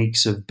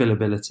techniques of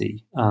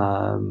billability,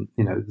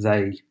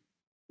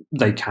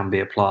 they can be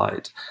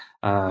applied.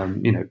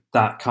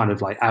 That kind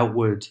of like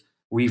outward.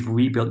 We've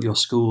rebuilt your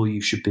school.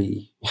 You should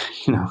be,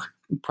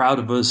 proud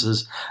of us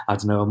as, I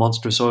don't know, a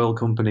monstrous oil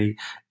company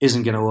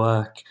isn't going to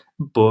work.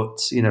 But,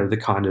 the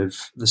kind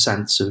of the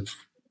sense of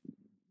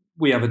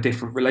we have a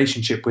different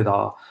relationship with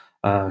our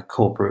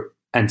corporate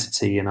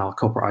entity and our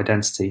corporate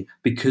identity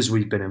because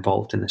we've been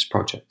involved in this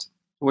project.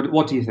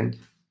 What do you think?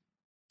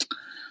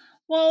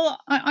 Well,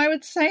 I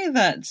would say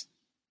that,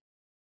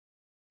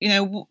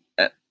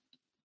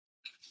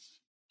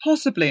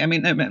 possibly, I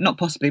mean, no, not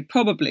possibly,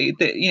 probably,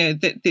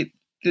 that,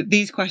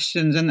 these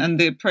questions and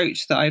the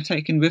approach that I've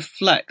taken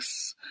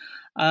reflects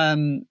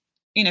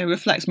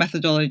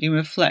methodology,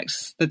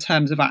 reflects the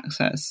terms of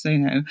access,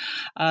 in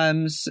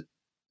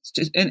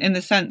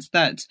the sense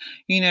that,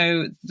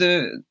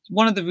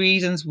 one of the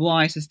reasons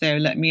why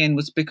Sistero let me in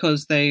was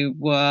because they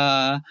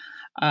were,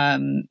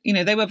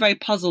 they were very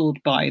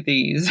puzzled by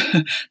these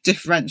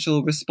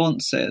differential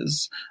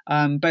responses,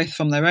 both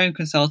from their own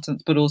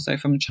consultants, but also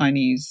from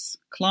Chinese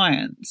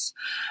clients.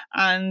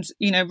 And,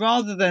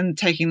 rather than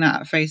taking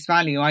that at face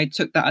value, I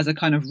took that as a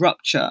kind of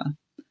rupture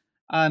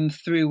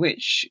through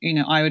which,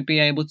 I would be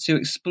able to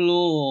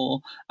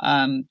explore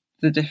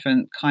the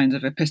different kinds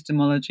of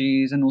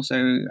epistemologies and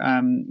also,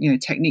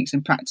 techniques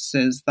and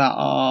practices that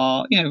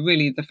are,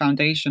 really the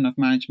foundation of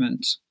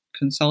management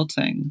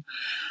consulting.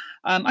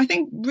 I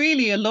think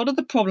really a lot of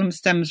the problem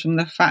stems from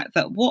the fact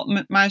that what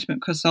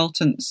management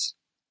consultants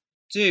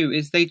do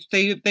is they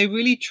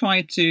really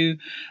try to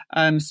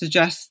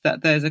suggest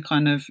that there's a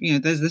kind of,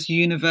 there's this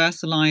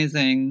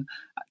universalizing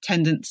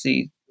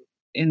tendency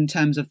in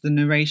terms of the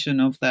narration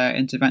of their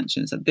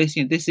interventions, that this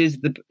is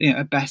the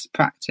a best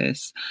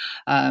practice,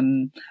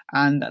 and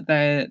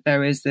that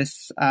there is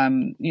this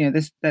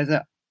there's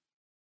a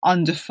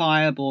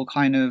undefiable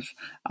kind of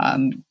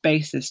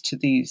basis to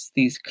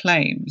these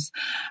claims.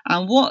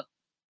 And what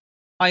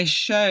I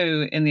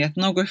show in the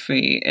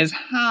ethnography is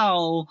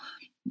how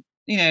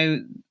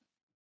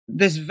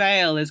this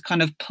veil is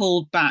kind of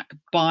pulled back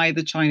by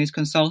the Chinese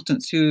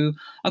consultants, who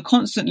are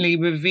constantly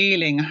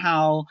revealing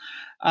how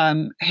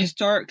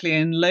historically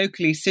and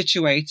locally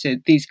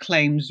situated these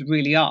claims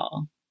really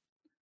are.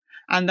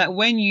 And that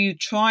when you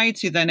try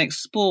to then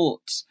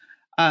export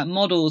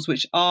models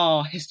which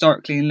are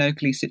historically and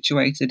locally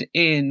situated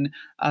in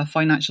a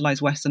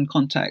financialized Western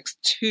context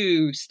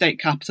to state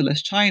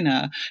capitalist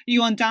China,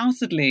 you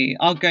undoubtedly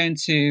are going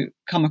to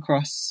come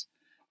across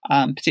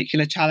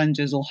particular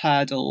challenges or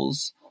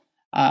hurdles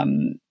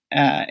in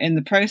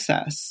the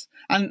process.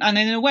 And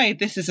in a way,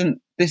 this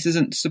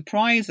isn't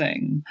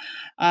surprising.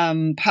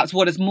 Perhaps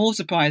what is more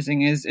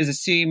surprising is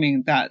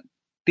assuming that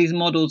these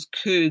models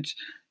could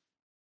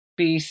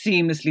be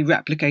seamlessly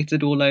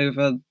replicated all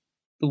over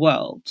the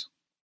world.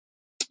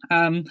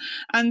 And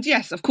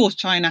yes, of course,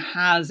 China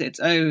has its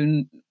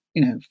own,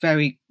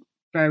 very,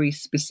 very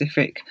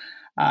specific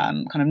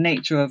kind of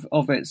nature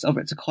of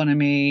its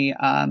economy.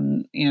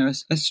 A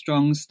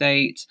strong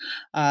state.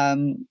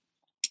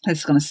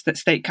 this kind of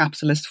state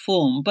capitalist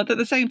form. But at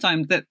the same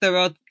time, that there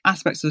are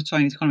aspects of the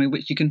Chinese economy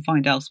which you can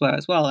find elsewhere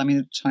as well. I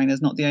mean, China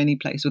is not the only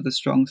place with a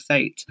strong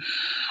state.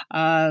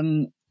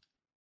 And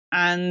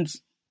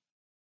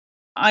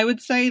I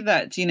would say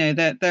that,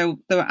 that there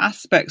were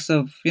aspects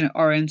of,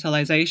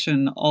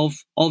 orientalization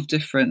of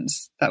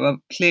difference that were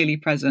clearly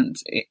present,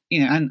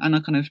 and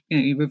are kind of,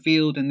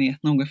 revealed in the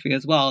ethnography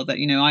as well, that,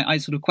 I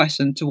sort of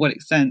question to what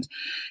extent,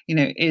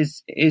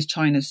 is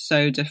China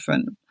so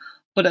different?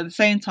 But at the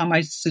same time, I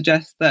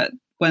suggest that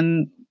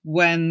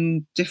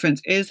when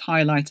difference is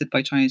highlighted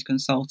by Chinese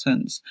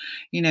consultants,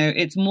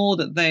 it's more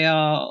that they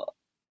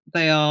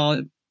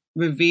are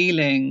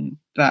revealing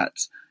that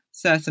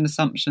certain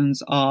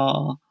assumptions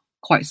are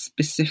quite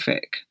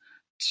specific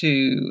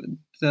to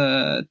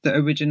the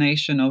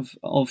origination of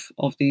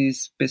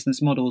these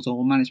business models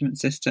or management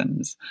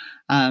systems,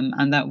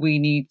 and that we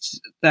need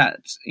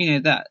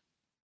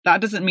that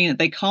doesn't mean that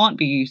they can't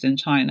be used in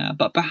China,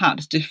 but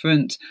perhaps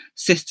different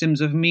systems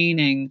of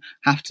meaning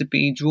have to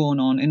be drawn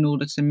on in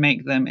order to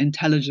make them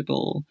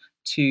intelligible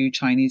to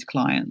Chinese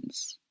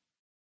clients.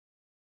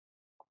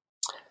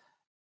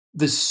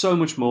 There's so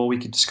much more we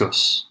could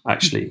discuss,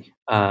 actually,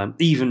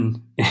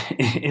 even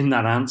in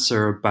that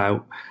answer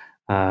about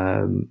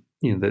the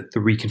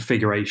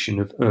reconfiguration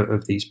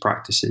of these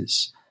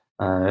practices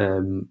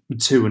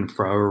to and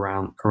fro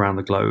around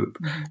the globe.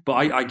 But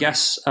I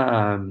guess.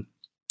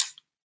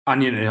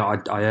 And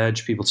I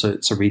urge people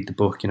to read the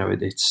book.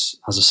 It's,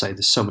 as I say,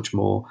 there's so much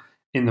more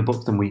in the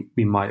book than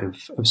we might have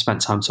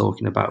spent time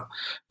talking about.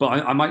 But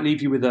I might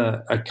leave you with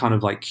a kind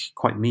of like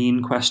quite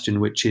mean question,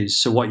 which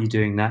is, so what are you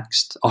doing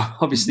next?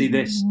 Obviously,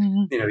 this,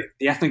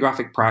 the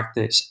ethnographic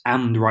practice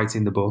and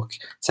writing the book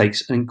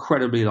takes an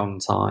incredibly long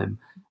time.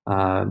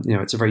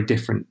 It's a very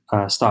different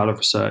style of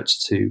research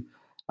to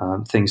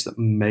things that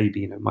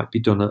maybe might be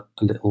done a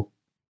little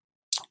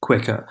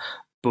quicker,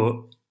 but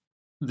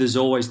there's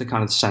always the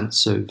kind of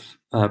sense of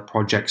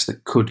projects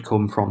that could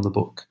come from the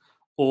book.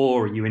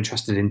 Or are you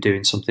interested in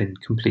doing something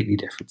completely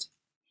different?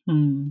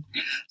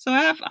 So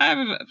I have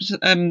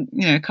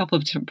a couple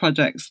of different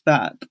projects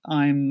that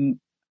I'm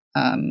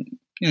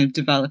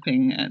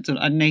developing at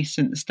a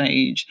nascent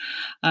stage,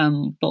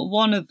 but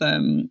one of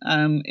them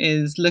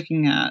is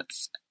looking at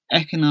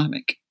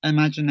economic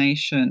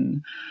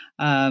imagination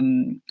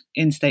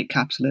in state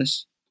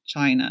capitalist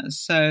China.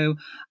 So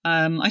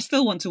I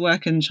still want to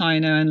work in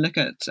China and look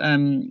at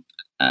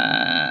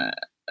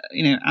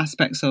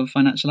aspects of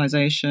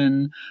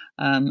financialization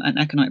and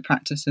economic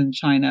practice in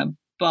China,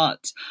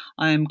 but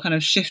I'm kind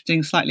of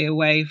shifting slightly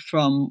away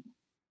from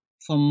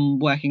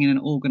working in an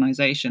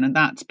organization, and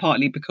that's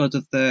partly because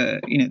of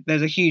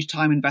there's a huge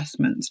time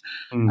investment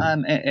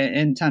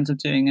in terms of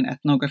doing an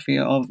ethnography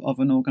of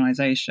an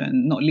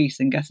organization, not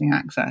least in getting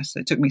access.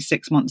 It took me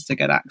 6 months to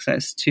get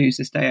access to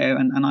SISTEO,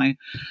 and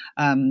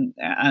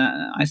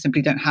I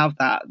simply don't have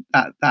that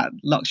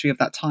luxury of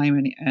that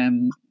time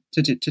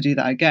to do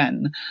that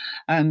again.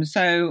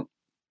 So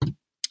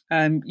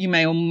you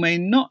may or may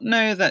not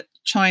know that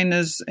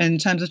in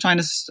terms of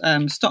China's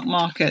stock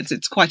markets,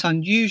 it's quite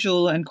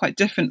unusual and quite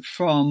different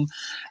from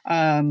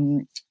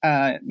say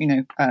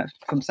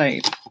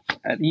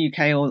the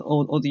UK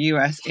or the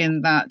US,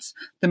 in that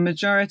the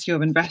majority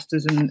of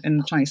investors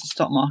in Chinese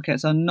stock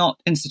markets are not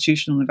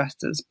institutional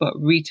investors, but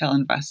retail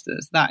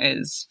investors. That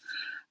is,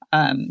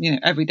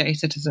 everyday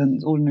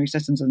citizens, ordinary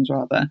citizens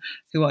rather,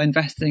 who are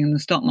investing in the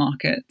stock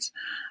market.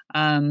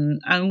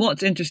 And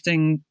what's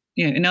interesting,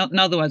 in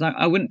other words,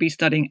 I wouldn't be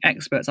studying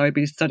experts. I would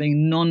be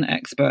studying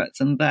non-experts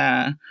and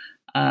their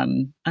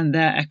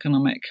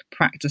economic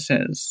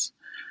practices.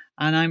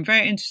 And I'm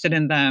very interested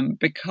in them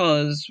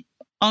because,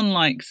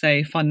 unlike,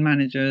 say, fund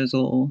managers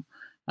or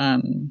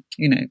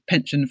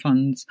pension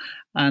funds,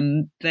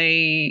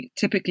 they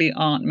typically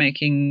aren't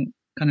making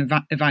kind of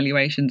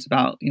evaluations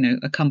about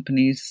a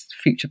company's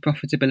future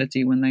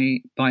profitability when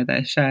they buy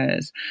their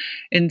shares.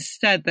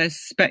 Instead, they're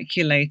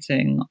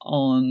speculating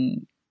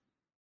on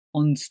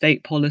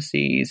state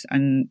policies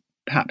and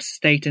perhaps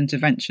state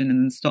intervention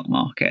in the stock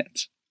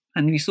market.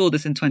 And we saw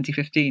this in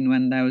 2015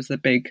 when there was a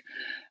big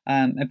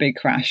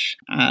crash.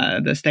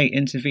 The state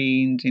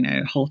intervened,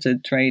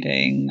 halted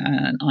trading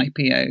and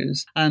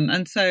IPOs.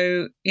 And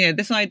so,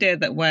 this idea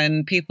that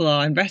when people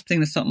are investing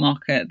in the stock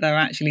market, they're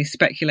actually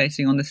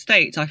speculating on the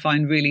state, I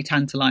find really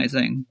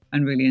tantalizing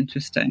and really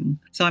interesting.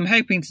 So I'm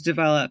hoping to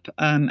develop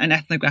an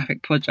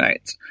ethnographic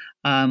project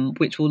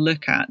which will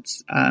look at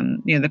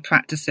the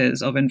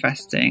practices of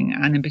investing,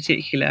 and in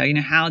particular,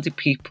 how do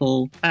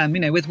people,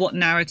 with what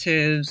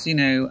narratives,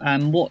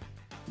 what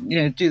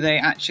do they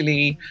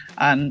actually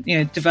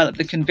develop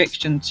the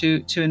conviction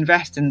to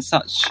invest in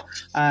such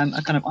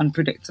a kind of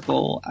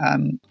unpredictable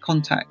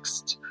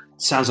context.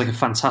 Sounds like a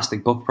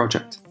fantastic book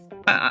project.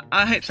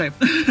 I hope so.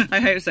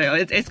 I hope so.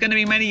 It's going to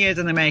be many years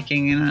in the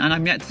making, and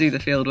I'm yet to do the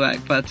field work,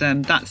 but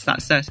that's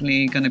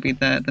certainly going to be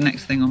the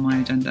next thing on my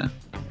agenda.